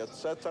autonomy,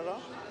 etc.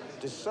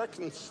 The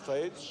second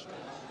stage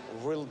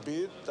will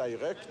be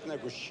direct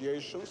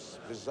negotiations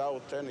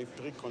without any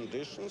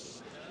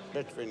preconditions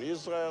between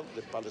Israel,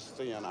 the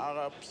Palestinian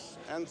Arabs,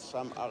 and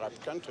some Arab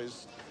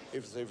countries,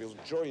 if they will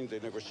join the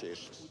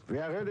negotiations. We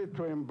are ready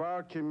to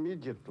embark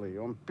immediately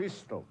on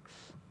peace talks.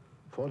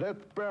 For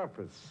that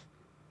purpose,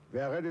 we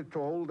are ready to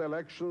hold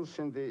elections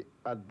in the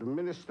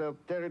administered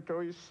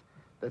territories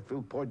that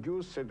will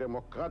produce a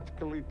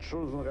democratically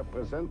chosen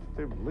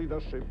representative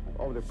leadership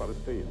of the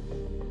Palestinians.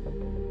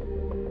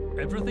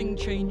 Everything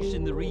changed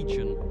in the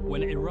region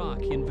when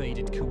Iraq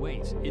invaded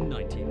Kuwait in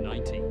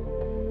 1990.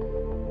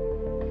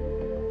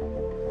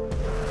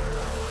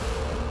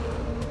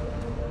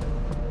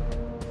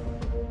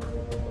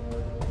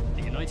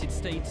 The United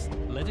States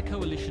led a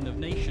coalition of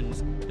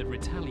nations that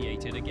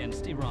retaliated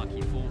against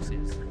Iraqi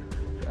forces.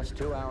 Just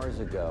 2 hours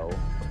ago,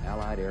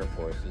 Allied air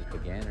forces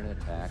began an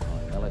attack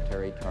on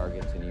military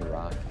targets in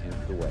Iraq and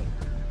Kuwait.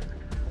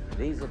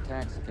 These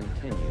attacks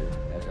continue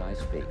as I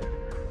speak.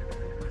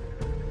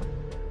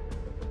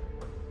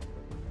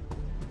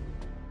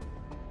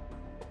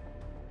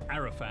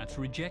 Arafat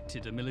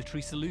rejected a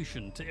military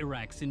solution to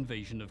Iraq's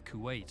invasion of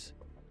Kuwait.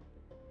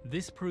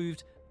 This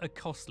proved a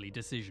costly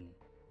decision.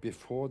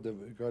 Before the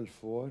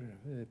Gulf War,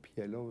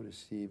 PLO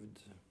received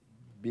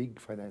big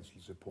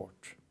financial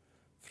support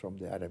from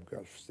the Arab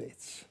Gulf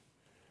states.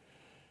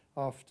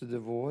 After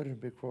the war,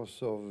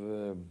 because of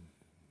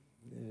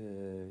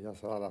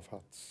Yasser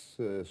Arafat's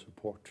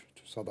support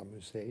to Saddam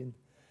Hussein,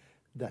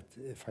 that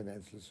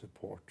financial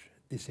support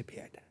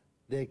disappeared.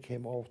 They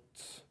came out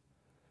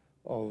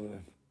of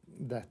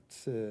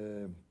that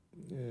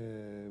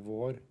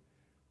war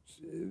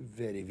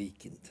very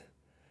weakened.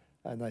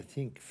 And I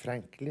think,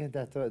 frankly,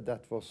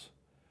 that was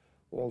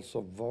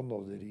also one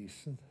of the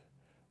reasons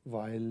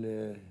why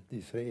the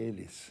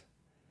Israelis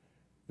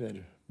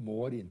were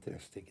more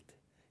interested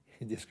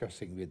in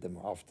discussing with them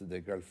after the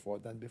Gulf War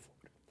than before.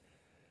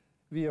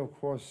 We, of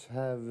course,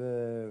 have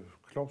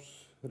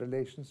close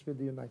relations with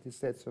the United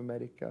States of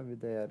America.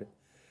 They are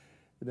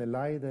an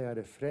ally, they are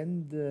a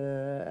friend,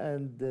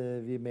 and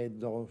we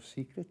made no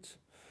secret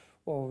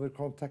of our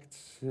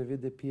contacts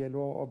with the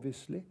PLO,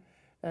 obviously.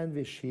 And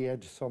we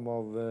shared some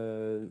of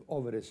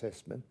our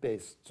assessment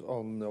based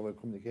on our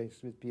communication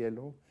with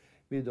PLO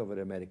with our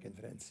American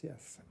friends,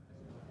 yes.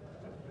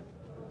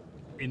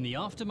 In the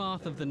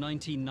aftermath of the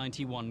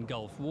 1991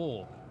 Gulf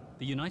War,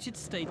 the United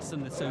States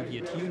and the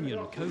Soviet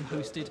Union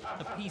co-hosted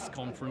a peace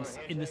conference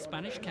in the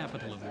Spanish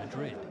capital of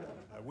Madrid.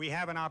 We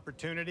have an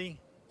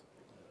opportunity,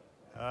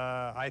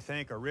 I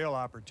think a real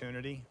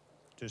opportunity,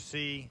 to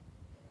see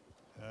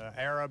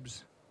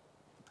Arabs,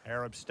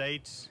 Arab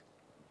states,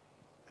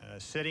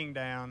 sitting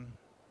down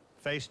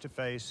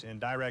face-to-face in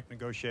direct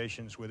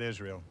negotiations with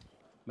Israel.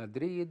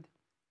 مدريد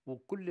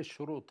وكل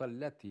الشروط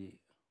التي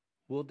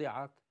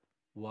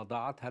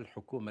وضعتها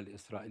الحكومة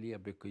الإسرائيلية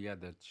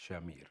بقيادة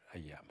شامير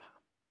أيامها.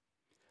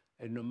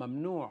 إنه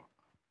ممنوع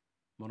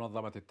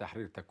منظمة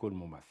التحرير تكون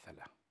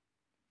ممثلة.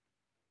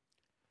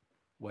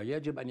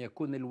 ويجب أن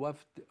يكون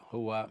الوفد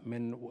هو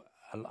من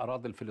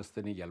الأراضي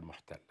الفلسطينية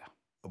المحتلة.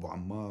 أبو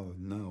عمار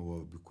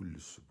ناوى بكل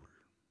السبل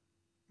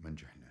ما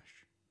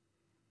نجحناش.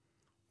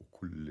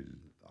 وكل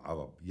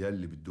العرب يا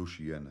اللي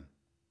بدوش إيانا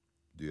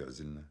بده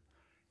يعزلنا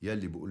يا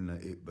اللي بقولنا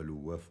اقبلوا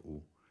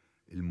ووافقوا.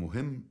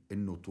 المهم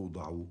إنه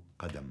توضعوا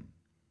قدم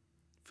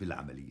في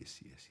العملية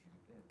السياسية.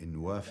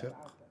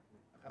 نوافق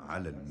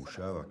على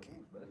المشاركة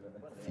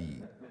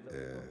في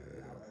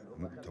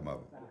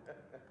مؤتمر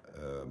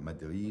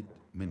مدريد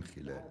من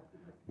خلال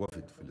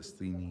وفد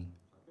فلسطيني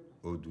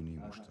أردني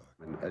مشترك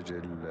من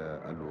أجل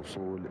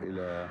الوصول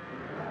إلى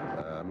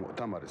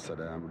مؤتمر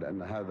السلام،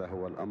 لأن هذا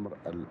هو الأمر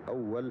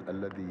الأول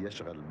الذي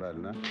يشغل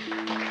بالنا.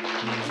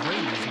 The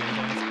Israelis laid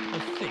out a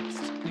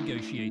fixed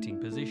negotiating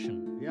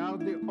position. We are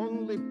the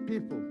only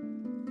people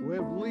who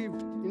have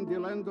lived in the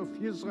land of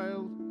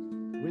Israel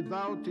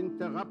without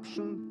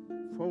interruption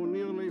for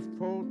nearly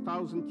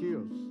 4,000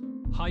 years.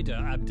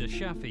 Haider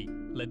Abdeshafi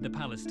led the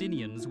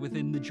Palestinians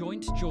within the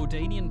joint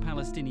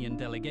Jordanian-Palestinian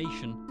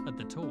delegation at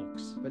the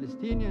talks.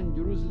 Palestinian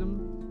Jerusalem,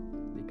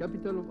 the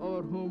capital of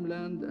our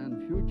homeland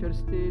and future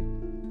state,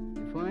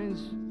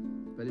 defines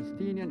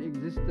Palestinian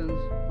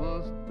existence,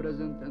 past,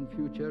 present, and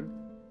future.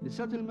 The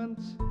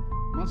settlements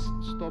must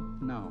stop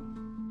now.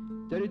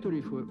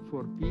 Territory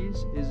for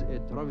peace is a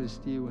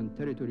travesty when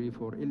territory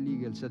for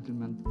illegal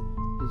settlement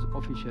is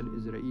official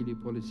Israeli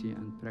policy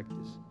and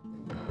practice.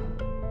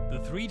 The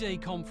three-day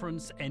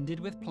conference ended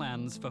with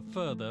plans for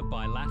further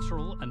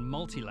bilateral and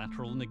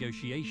multilateral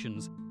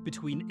negotiations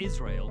between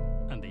Israel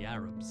and the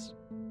Arabs.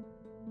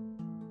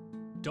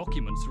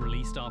 Documents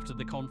released after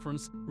the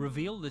conference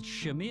reveal that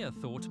Shamir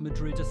thought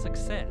Madrid a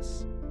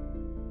success.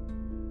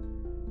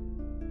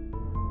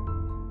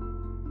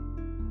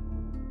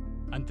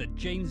 And that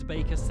James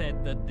Baker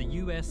said that the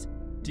US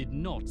did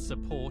not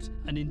support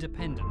an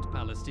independent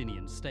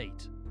Palestinian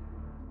state.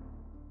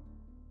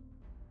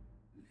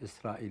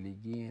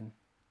 الإسرائيليين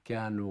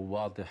كانوا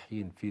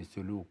واضحين في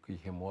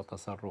سلوكهم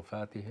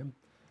وتصرفاتهم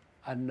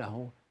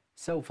أنه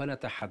سوف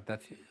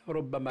نتحدث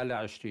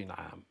ربما ل20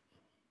 عام،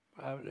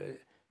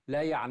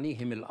 لا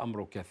يعنيهم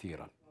الأمر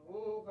كثيرا.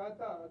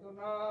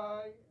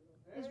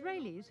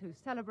 Israelis who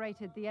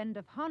celebrated the end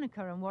of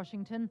Hanukkah in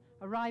Washington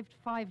arrived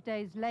 5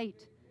 days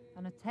late,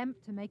 an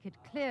attempt to make it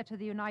clear to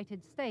the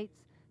United States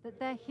that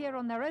they're here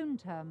on their own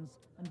terms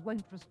and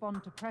won't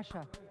respond to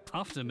pressure.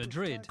 After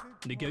Madrid,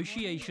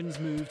 negotiations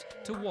moved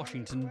to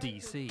Washington,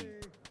 D.C.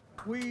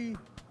 We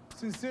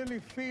sincerely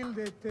feel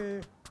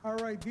that our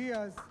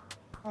ideas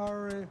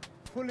are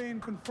fully in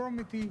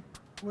conformity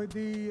with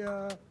the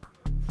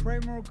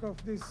framework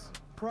of this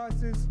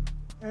process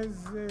as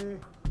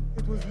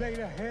it was laid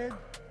ahead,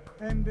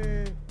 and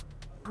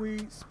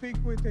we speak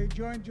with a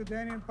joint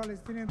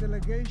Jordanian-Palestinian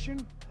delegation.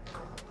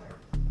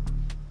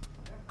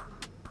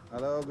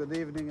 Hello, good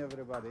evening,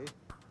 everybody.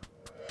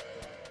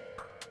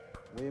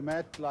 We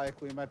met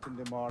like we met in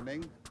the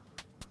morning,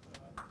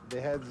 the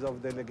heads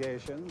of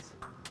delegations.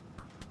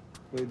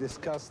 We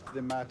discussed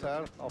the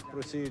matter of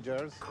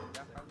procedures,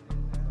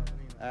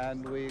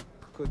 and we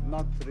could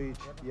not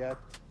reach yet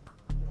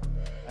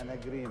an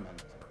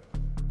agreement.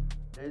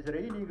 The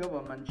Israeli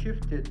government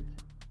shifted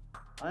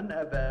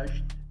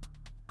unabashed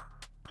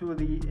to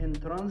the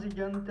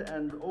intransigent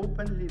and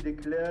openly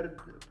declared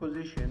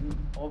position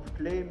of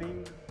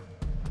claiming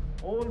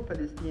all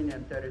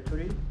Palestinian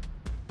territory,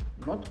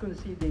 not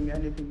conceding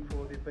anything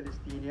for the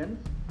Palestinians,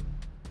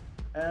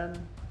 and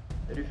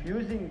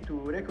refusing to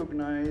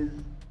recognize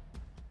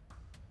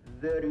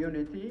their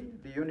unity,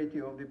 the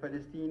unity of the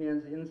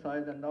Palestinians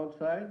inside and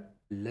outside.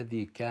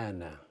 الذي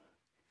كان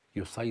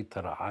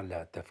يسيطر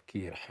على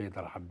تفكير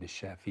حيدر عبد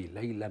الشافي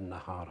ليلا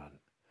نهارا،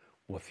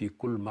 وفي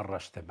كل مرة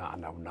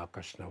اجتمعنا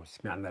وناقشنا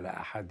وسمعنا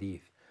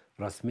لأحاديث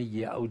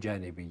رسمية أو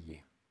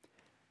جانبية،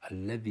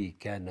 الذي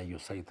كان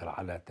يسيطر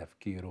على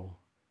تفكيره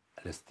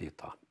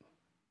الاستيطان.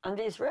 And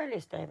the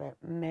Israelis, they were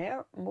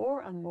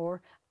more and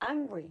more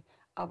angry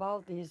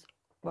about this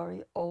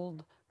very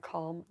old,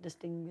 calm,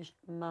 distinguished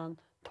man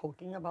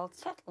talking about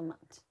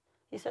settlements.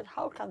 He said,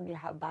 how can we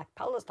have back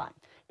Palestine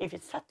if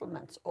it's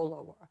settlements all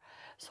over?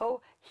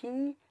 So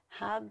he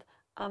had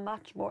a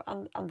much more,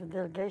 and the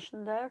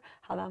delegation there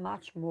had a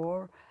much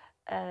more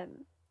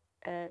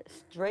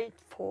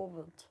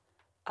straightforward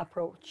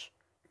approach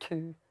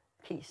to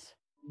peace.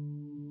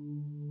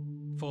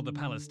 For the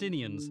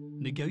Palestinians,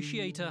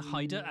 negotiator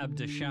Haider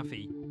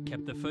Abdeshafi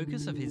kept the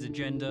focus of his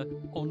agenda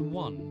on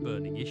one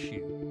burning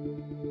issue: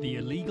 the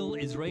illegal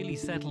Israeli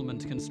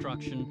settlement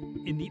construction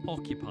in the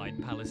occupied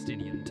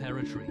Palestinian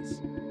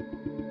territories.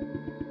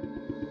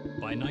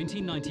 By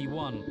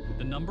 1991,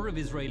 the number of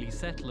Israeli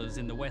settlers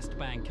in the West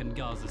Bank and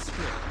Gaza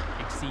Strip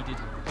exceeded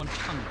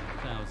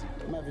 100,000.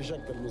 ما في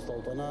شك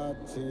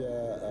المستوطنات هي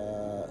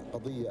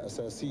قضية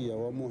أساسية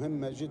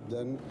ومهمة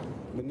جدا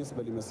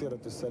بالنسبة لمسيرة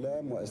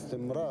السلام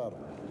واستمرار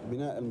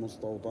بناء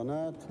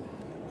المستوطنات.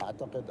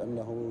 أعتقد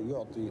أنه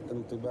يعطي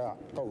انطباع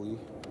قوي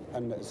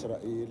أن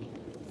إسرائيل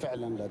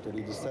فعلا لا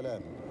تريد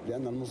السلام،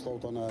 لأن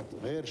المستوطنات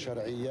غير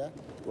شرعية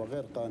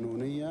وغير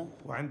قانونية.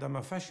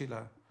 وعندما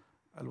فشل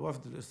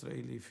الوفد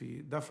الإسرائيلي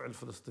في دفع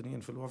الفلسطينيين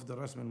في الوفد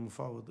الرسمي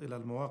المفاوض إلى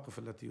المواقف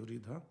التي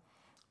يريدها،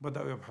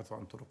 بدأوا يبحثوا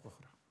عن طرق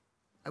أخرى.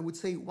 I would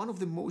say one of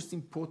the most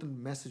important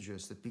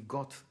messages that we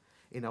got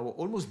in our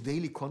almost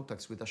daily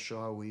contacts with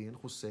Ashrawi and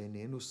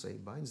Husseini and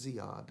Nusayba and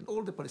Ziad and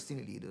all the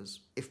Palestinian leaders,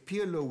 if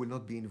PLO will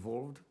not be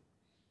involved,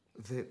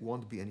 there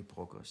won't be any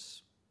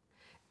progress.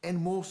 And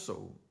more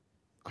so,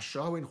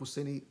 Ashrawi and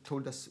Husseini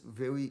told us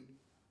very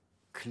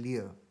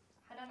clear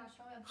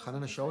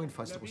Hanan Ashrawi and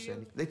Faisal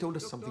Husseini, they told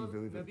us something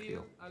very, very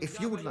clear. If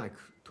you would like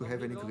to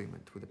have an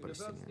agreement with the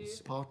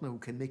Palestinians, a partner who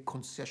can make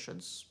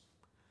concessions,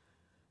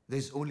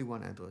 there's only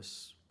one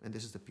address, and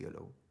this is the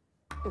PLO.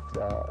 If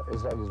the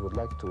Israelis would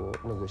like to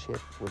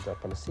negotiate with the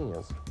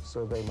Palestinians,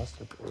 so they must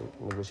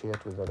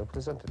negotiate with the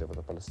representative of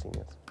the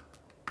Palestinians.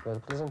 The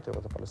representative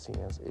of the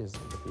Palestinians is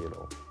the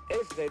PLO.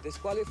 If they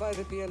disqualify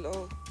the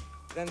PLO,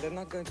 then they're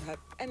not going to have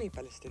any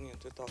Palestinian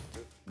to talk to.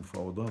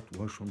 مفاوضات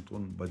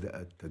واشنطن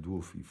بدأت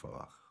تدور في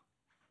فراغ،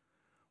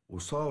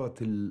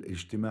 وصارت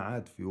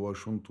الاجتماعات في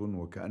واشنطن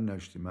وكأنها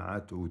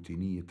اجتماعات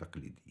روتينية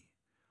تقليدية.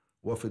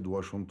 وفد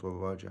واشنطن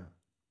راجع،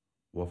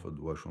 وفد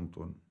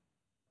واشنطن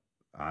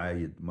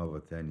عايد مرة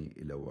ثانية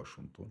إلى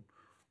واشنطن،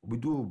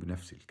 وبدوروا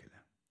بنفس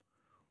الكلام.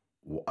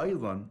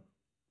 وأيضا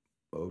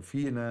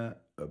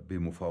فينا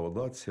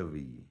بمفاوضات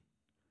سرية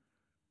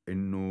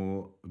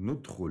إنه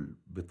ندخل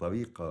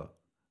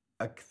بطريقة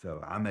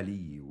أكثر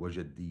عملية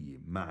وجدية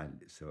مع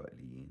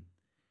الإسرائيليين،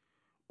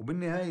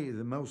 وبالنهاية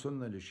إذا ما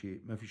وصلنا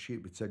لشيء ما في شيء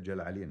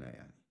بتسجل علينا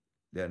يعني،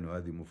 لأنه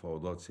هذه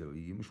مفاوضات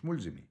سرية مش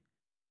ملزمة.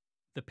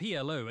 The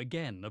PLO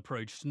again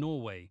approached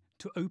Norway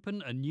to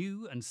open a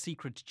new and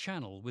secret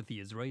channel with the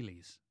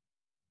Israelis.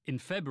 In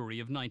February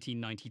of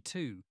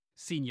 1992,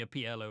 senior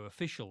PLO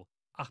official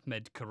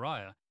Ahmed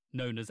Karaya,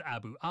 known as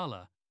Abu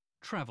Allah,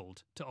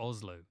 travelled to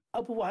Oslo.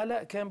 أبو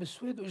علاء كان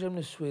بالسويد وإجا من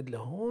السويد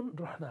لهون،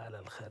 رحنا على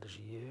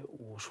الخارجية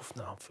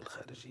وشفناهم في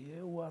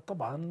الخارجية،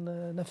 وطبعا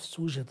نفس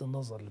وجهة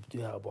النظر اللي بده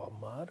إياها أبو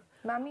عمار.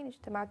 مع مين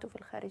اجتمعتوا في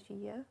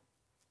الخارجية؟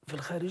 في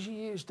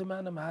الخارجية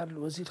اجتمعنا مع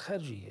الوزير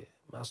الخارجية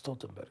مع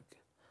ستولتنبرغ،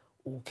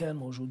 وكان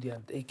موجود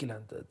يعني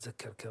أيكلاند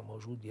أتذكر كان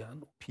موجود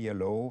يعني.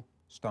 PLO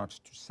starts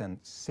to send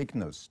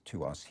signals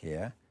to us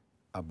here.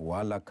 Abu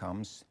Allah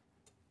comes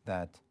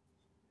that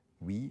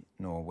we,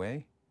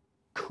 Norway,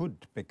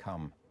 could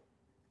become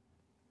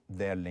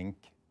their link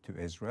to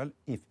Israel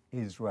if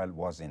Israel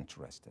was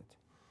interested.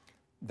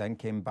 Then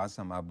came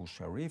Bassam Abu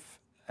Sharif,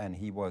 and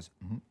he was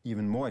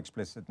even more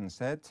explicit and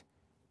said,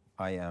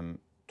 I am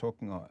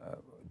talking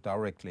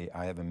directly,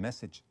 I have a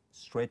message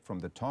straight from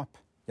the top,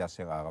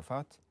 Yasser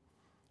Arafat.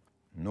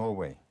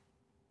 Norway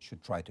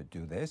should try to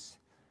do this,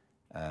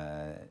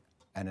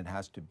 and it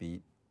has to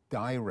be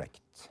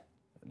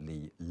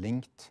directly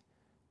linked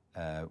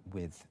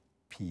with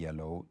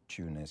PLO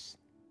Tunis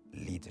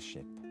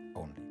leadership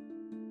only.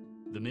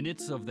 The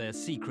minutes of their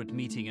secret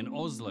meeting in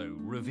Oslo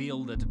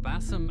reveal that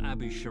Bassam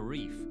Abu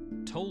Sharif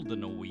told the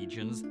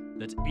Norwegians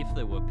that if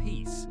there were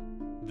peace,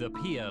 the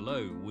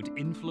PLO would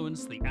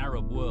influence the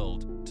Arab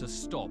world to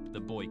stop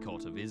the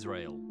boycott of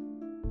Israel.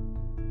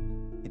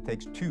 It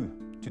takes two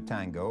to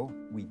tango.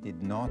 We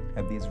did not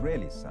have the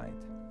Israeli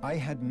side. I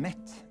had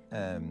met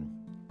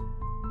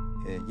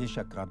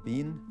Yitzhak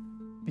Rabin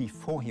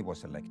before he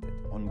was elected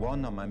on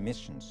one of my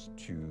missions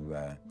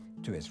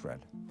to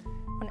Israel.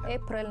 On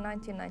April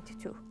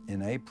 1992.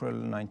 In April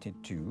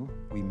 92,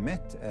 we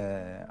met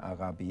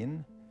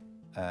Rabin.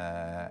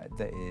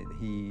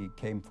 He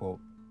came for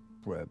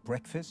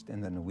breakfast in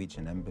the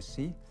Norwegian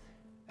embassy,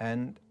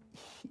 and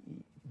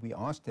we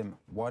asked him,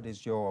 what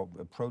is your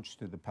approach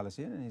to the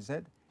Palestinians? And he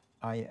said,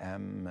 I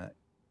am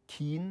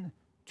keen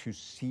to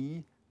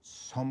see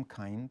some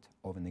kind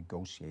of a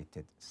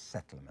negotiated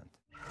settlement.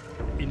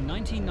 In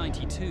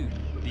 1992,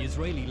 the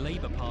Israeli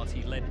Labour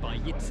Party, led by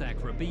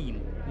Yitzhak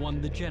Rabin,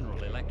 won the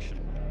general election.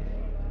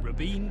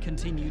 Rabin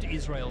continued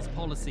Israel's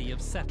policy of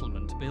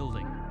settlement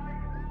building.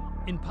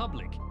 In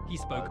public, he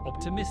spoke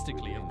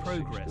optimistically of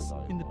progress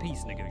in the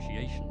peace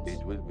negotiations.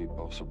 It will be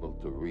possible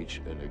to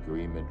reach an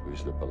agreement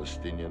with the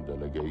Palestinian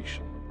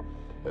delegation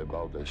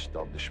about the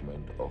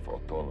establishment of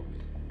autonomy.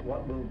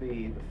 What will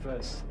be the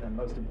first and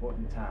most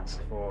important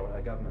task for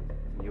a government,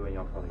 you and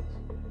your colleagues?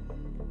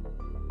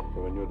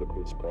 To renew the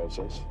peace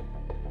process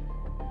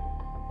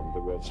and to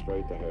go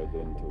straight ahead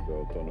into the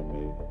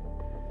autonomy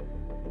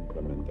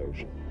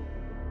implementation.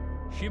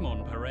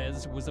 Shimon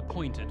Peres was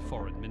appointed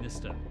foreign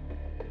minister.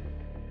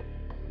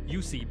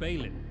 Yossi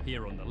Beilin,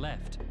 here on the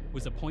left,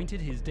 was appointed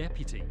his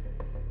deputy,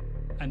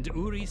 and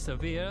Uri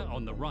Savir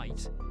on the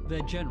right,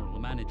 their general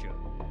manager.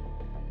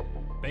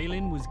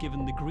 Beilin was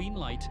given the green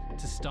light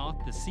to start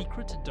the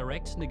secret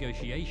direct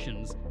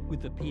negotiations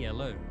with the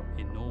PLO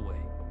in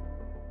Norway.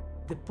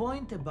 The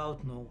point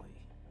about Norway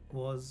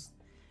was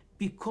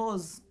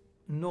because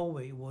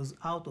Norway was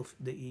out of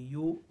the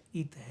EU,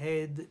 it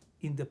had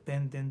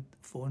independent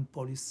foreign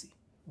policy.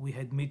 We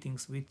had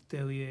meetings with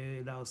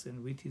Terje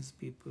Larsen, with his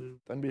people.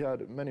 And we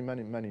had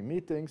many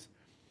meetings,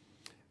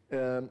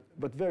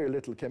 but very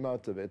little came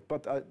out of it.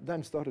 But I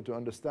then started to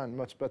understand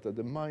much better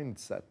the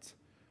mindset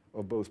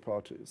of both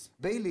parties.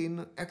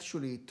 Beilin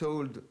actually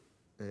told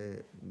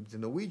the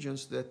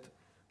Norwegians that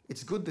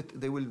it's good that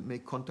they will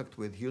make contact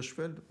with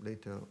Hirschfeld,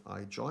 later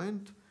I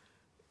joined,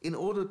 in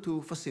order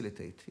to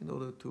facilitate, in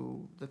order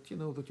to, that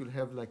you'll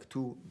have like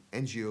two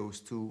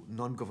NGOs, two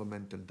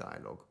non-governmental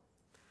dialogue.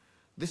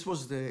 This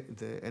was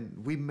and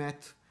we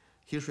met,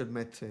 Hirschfeld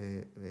met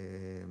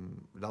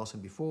Larsen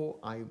before,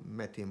 I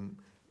met him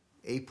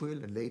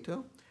April and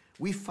later.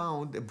 We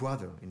found a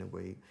brother, in a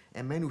way,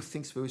 a man who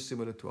thinks very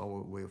similar to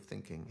our way of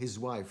thinking. His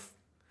wife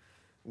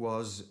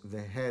was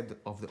the head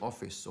of the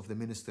office of the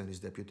minister and his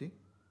deputy.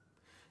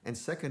 And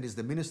second is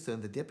the minister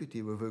and the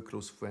deputy were very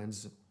close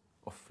friends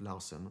of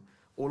Larsen,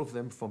 all of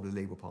them from the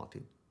Labour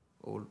Party,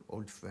 all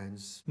old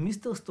friends.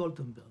 Mr.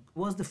 Stoltenberg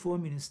was the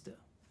foreign minister.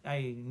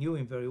 I knew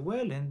him very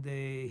well, and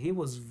he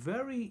was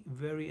very,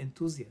 very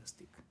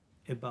enthusiastic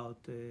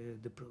about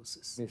the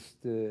process.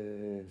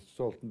 Mr.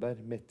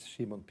 Stoltenberg met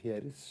Shimon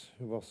Peres,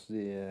 who was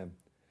the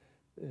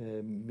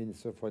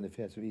Minister of Foreign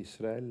Affairs of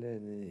Israel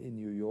in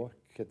New York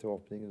at the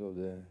opening of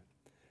the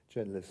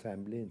General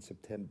Assembly in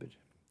September.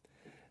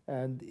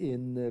 And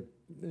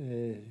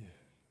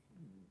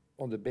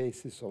on the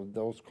basis of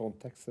those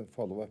contacts and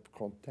follow-up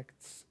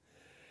contacts,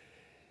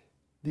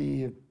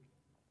 the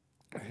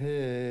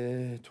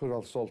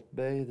Thorvald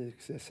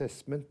Stoltenberg's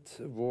assessment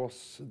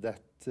was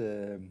that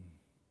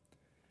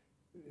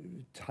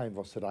time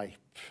was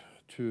ripe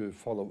to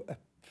follow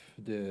up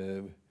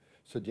the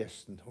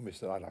suggestion of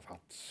Mr.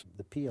 Arafat.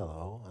 The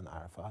PLO and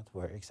Arafat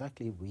were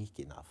exactly weak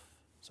enough.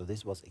 So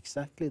this was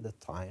exactly the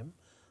time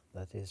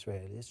that the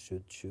Israelis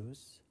should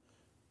choose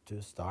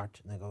to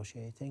start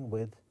negotiating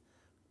with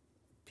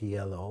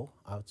PLO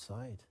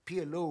outside.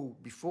 PLO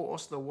before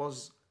Oslo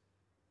was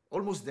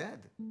almost dead.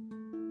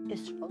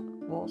 Israel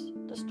was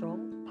the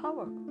strong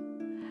power.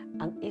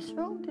 And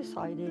Israel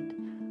decided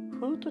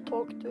who to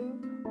talk to,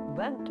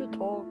 when to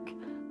talk,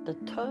 the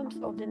terms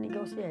of the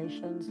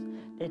negotiations.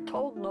 They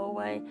told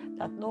Norway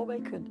that Norway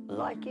could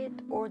like it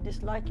or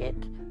dislike it.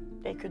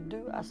 They could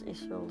do as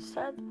Israel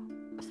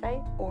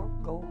say, or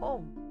go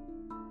home.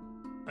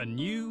 A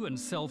new and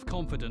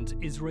self-confident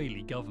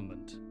Israeli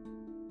government,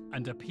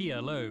 and a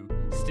PLO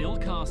still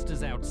cast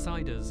as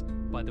outsiders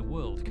by the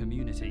world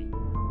community.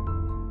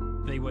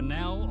 They were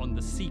now on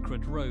the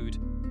secret road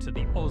to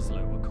the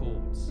Oslo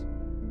Accords.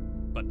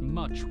 But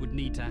much would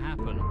need to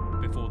happen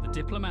before the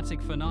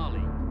diplomatic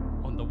finale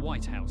on the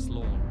White House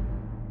lawn.